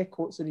 stair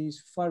courts that are used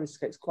for fire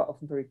escapes, quite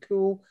often very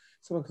cool.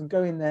 Someone can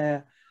go in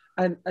there,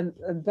 and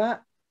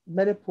that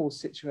menopause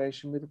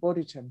situation with the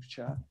body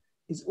temperature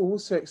is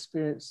also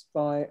experienced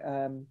by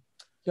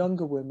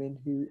younger women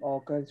who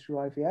are going through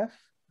IVF.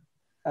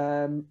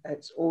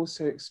 It's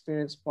also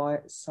experienced by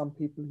some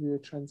people who are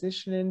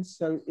transitioning,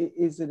 so it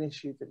is an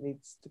issue that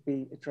needs to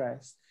be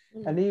addressed.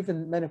 And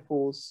even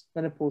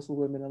menopausal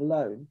women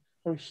alone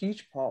are a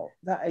huge part.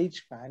 That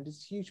age band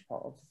is a huge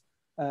part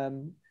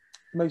of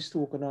most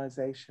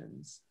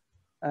organisations,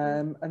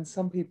 and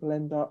some people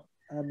end up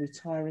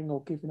retiring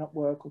or giving up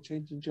work or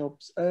changing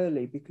jobs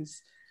early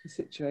because the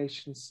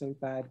situation is so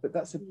bad. But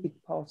that's a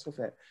big part of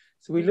it.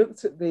 So we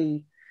looked at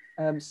the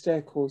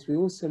stair cores. We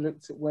also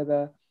looked at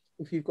whether,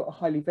 if you've got a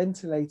highly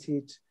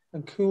ventilated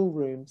and cool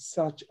room,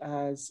 such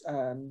as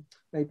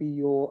maybe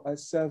your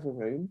server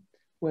room,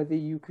 whether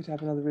you could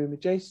have another room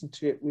adjacent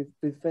to it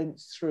with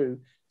vents through.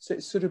 So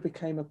it sort of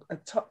became a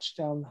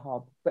touchdown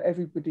hub for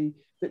everybody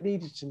that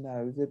needed to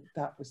know that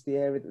that was the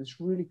area that was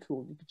really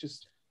cool. You could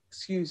just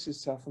excuse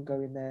yourself and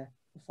go in there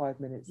for 5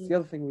 minutes. The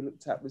other thing we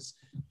looked at was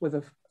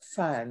whether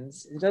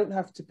fans, they don't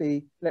have to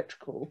be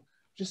electrical,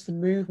 just the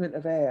movement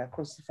of air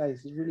across the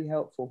face is really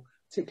helpful,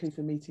 particularly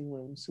for meeting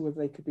rooms, so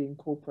whether they could be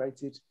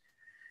incorporated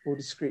or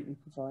discreetly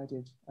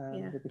provided.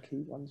 Were the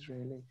key ones,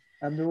 really.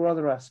 There were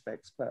other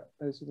aspects, but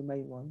those are the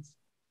main ones.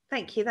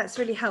 Thank you. That's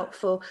really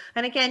helpful.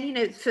 And again, you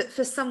know,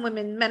 for some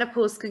women,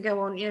 menopause can go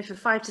on, you know, for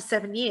 5 to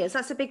 7 years.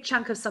 That's a big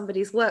chunk of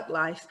somebody's work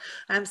life.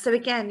 So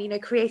again, you know,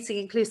 creating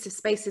inclusive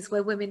spaces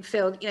where women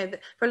feel, you know,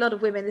 for a lot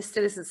of women, this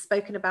still isn't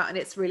spoken about, and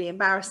it's really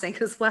embarrassing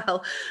as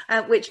well,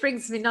 which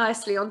brings me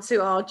nicely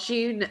onto our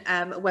June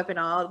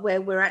webinar, where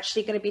we're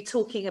actually going to be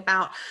talking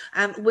about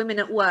women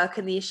at work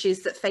and the issues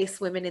that face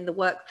women in the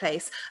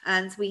workplace.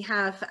 And we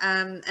have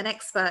an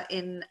expert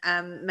in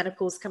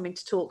menopause coming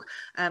to talk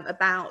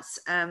about,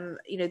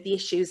 you know, the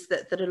issues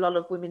that a lot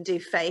of women do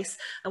face.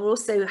 And we're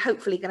also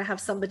hopefully going to have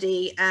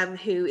somebody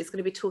who is going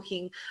to be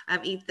talking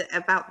either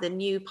about the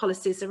new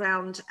policies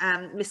around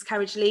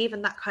miscarriage leave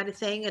and that kind of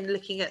thing, and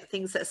looking at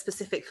things that are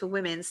specific for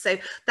women. So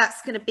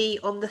that's going to be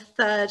on the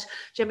 3rd,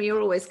 Gemma,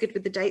 you're always good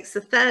with the dates,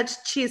 the 3rd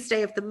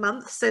Tuesday of the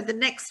month. So the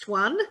next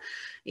one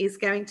is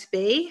going to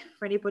be,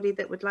 for anybody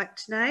that would like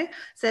to know,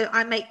 so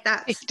I make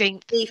that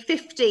 15th. The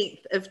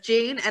 15th of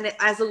June, and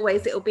as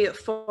always it'll be at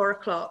 4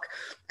 o'clock.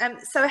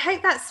 So I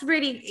hope that's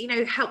really, you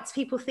know, helped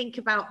people think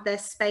about their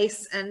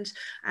space and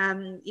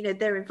you know,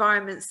 their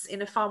environments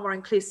in a far more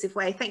inclusive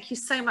way. Thank you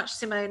so much,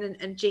 Simone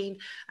and Jean,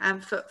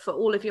 for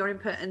all of your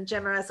input, and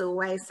Gemma, as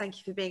always, thank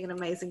you for being an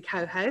amazing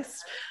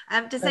co-host.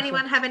 Does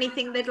anyone have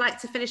anything they'd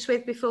like to finish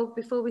with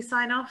before we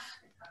sign off?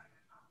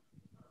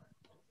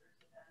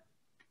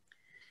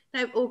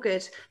 No, all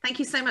good. Thank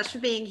you so much for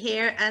being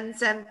here, and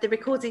the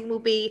recording will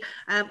be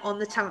on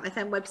the Talent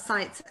FM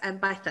website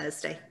by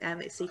Thursday,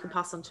 so you can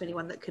pass on to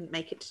anyone that couldn't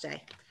make it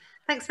today.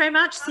 Thanks very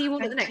much. See you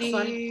all at the next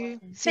one.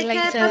 See you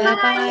later. Care.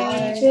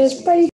 Bye-bye. Cheers. Bye.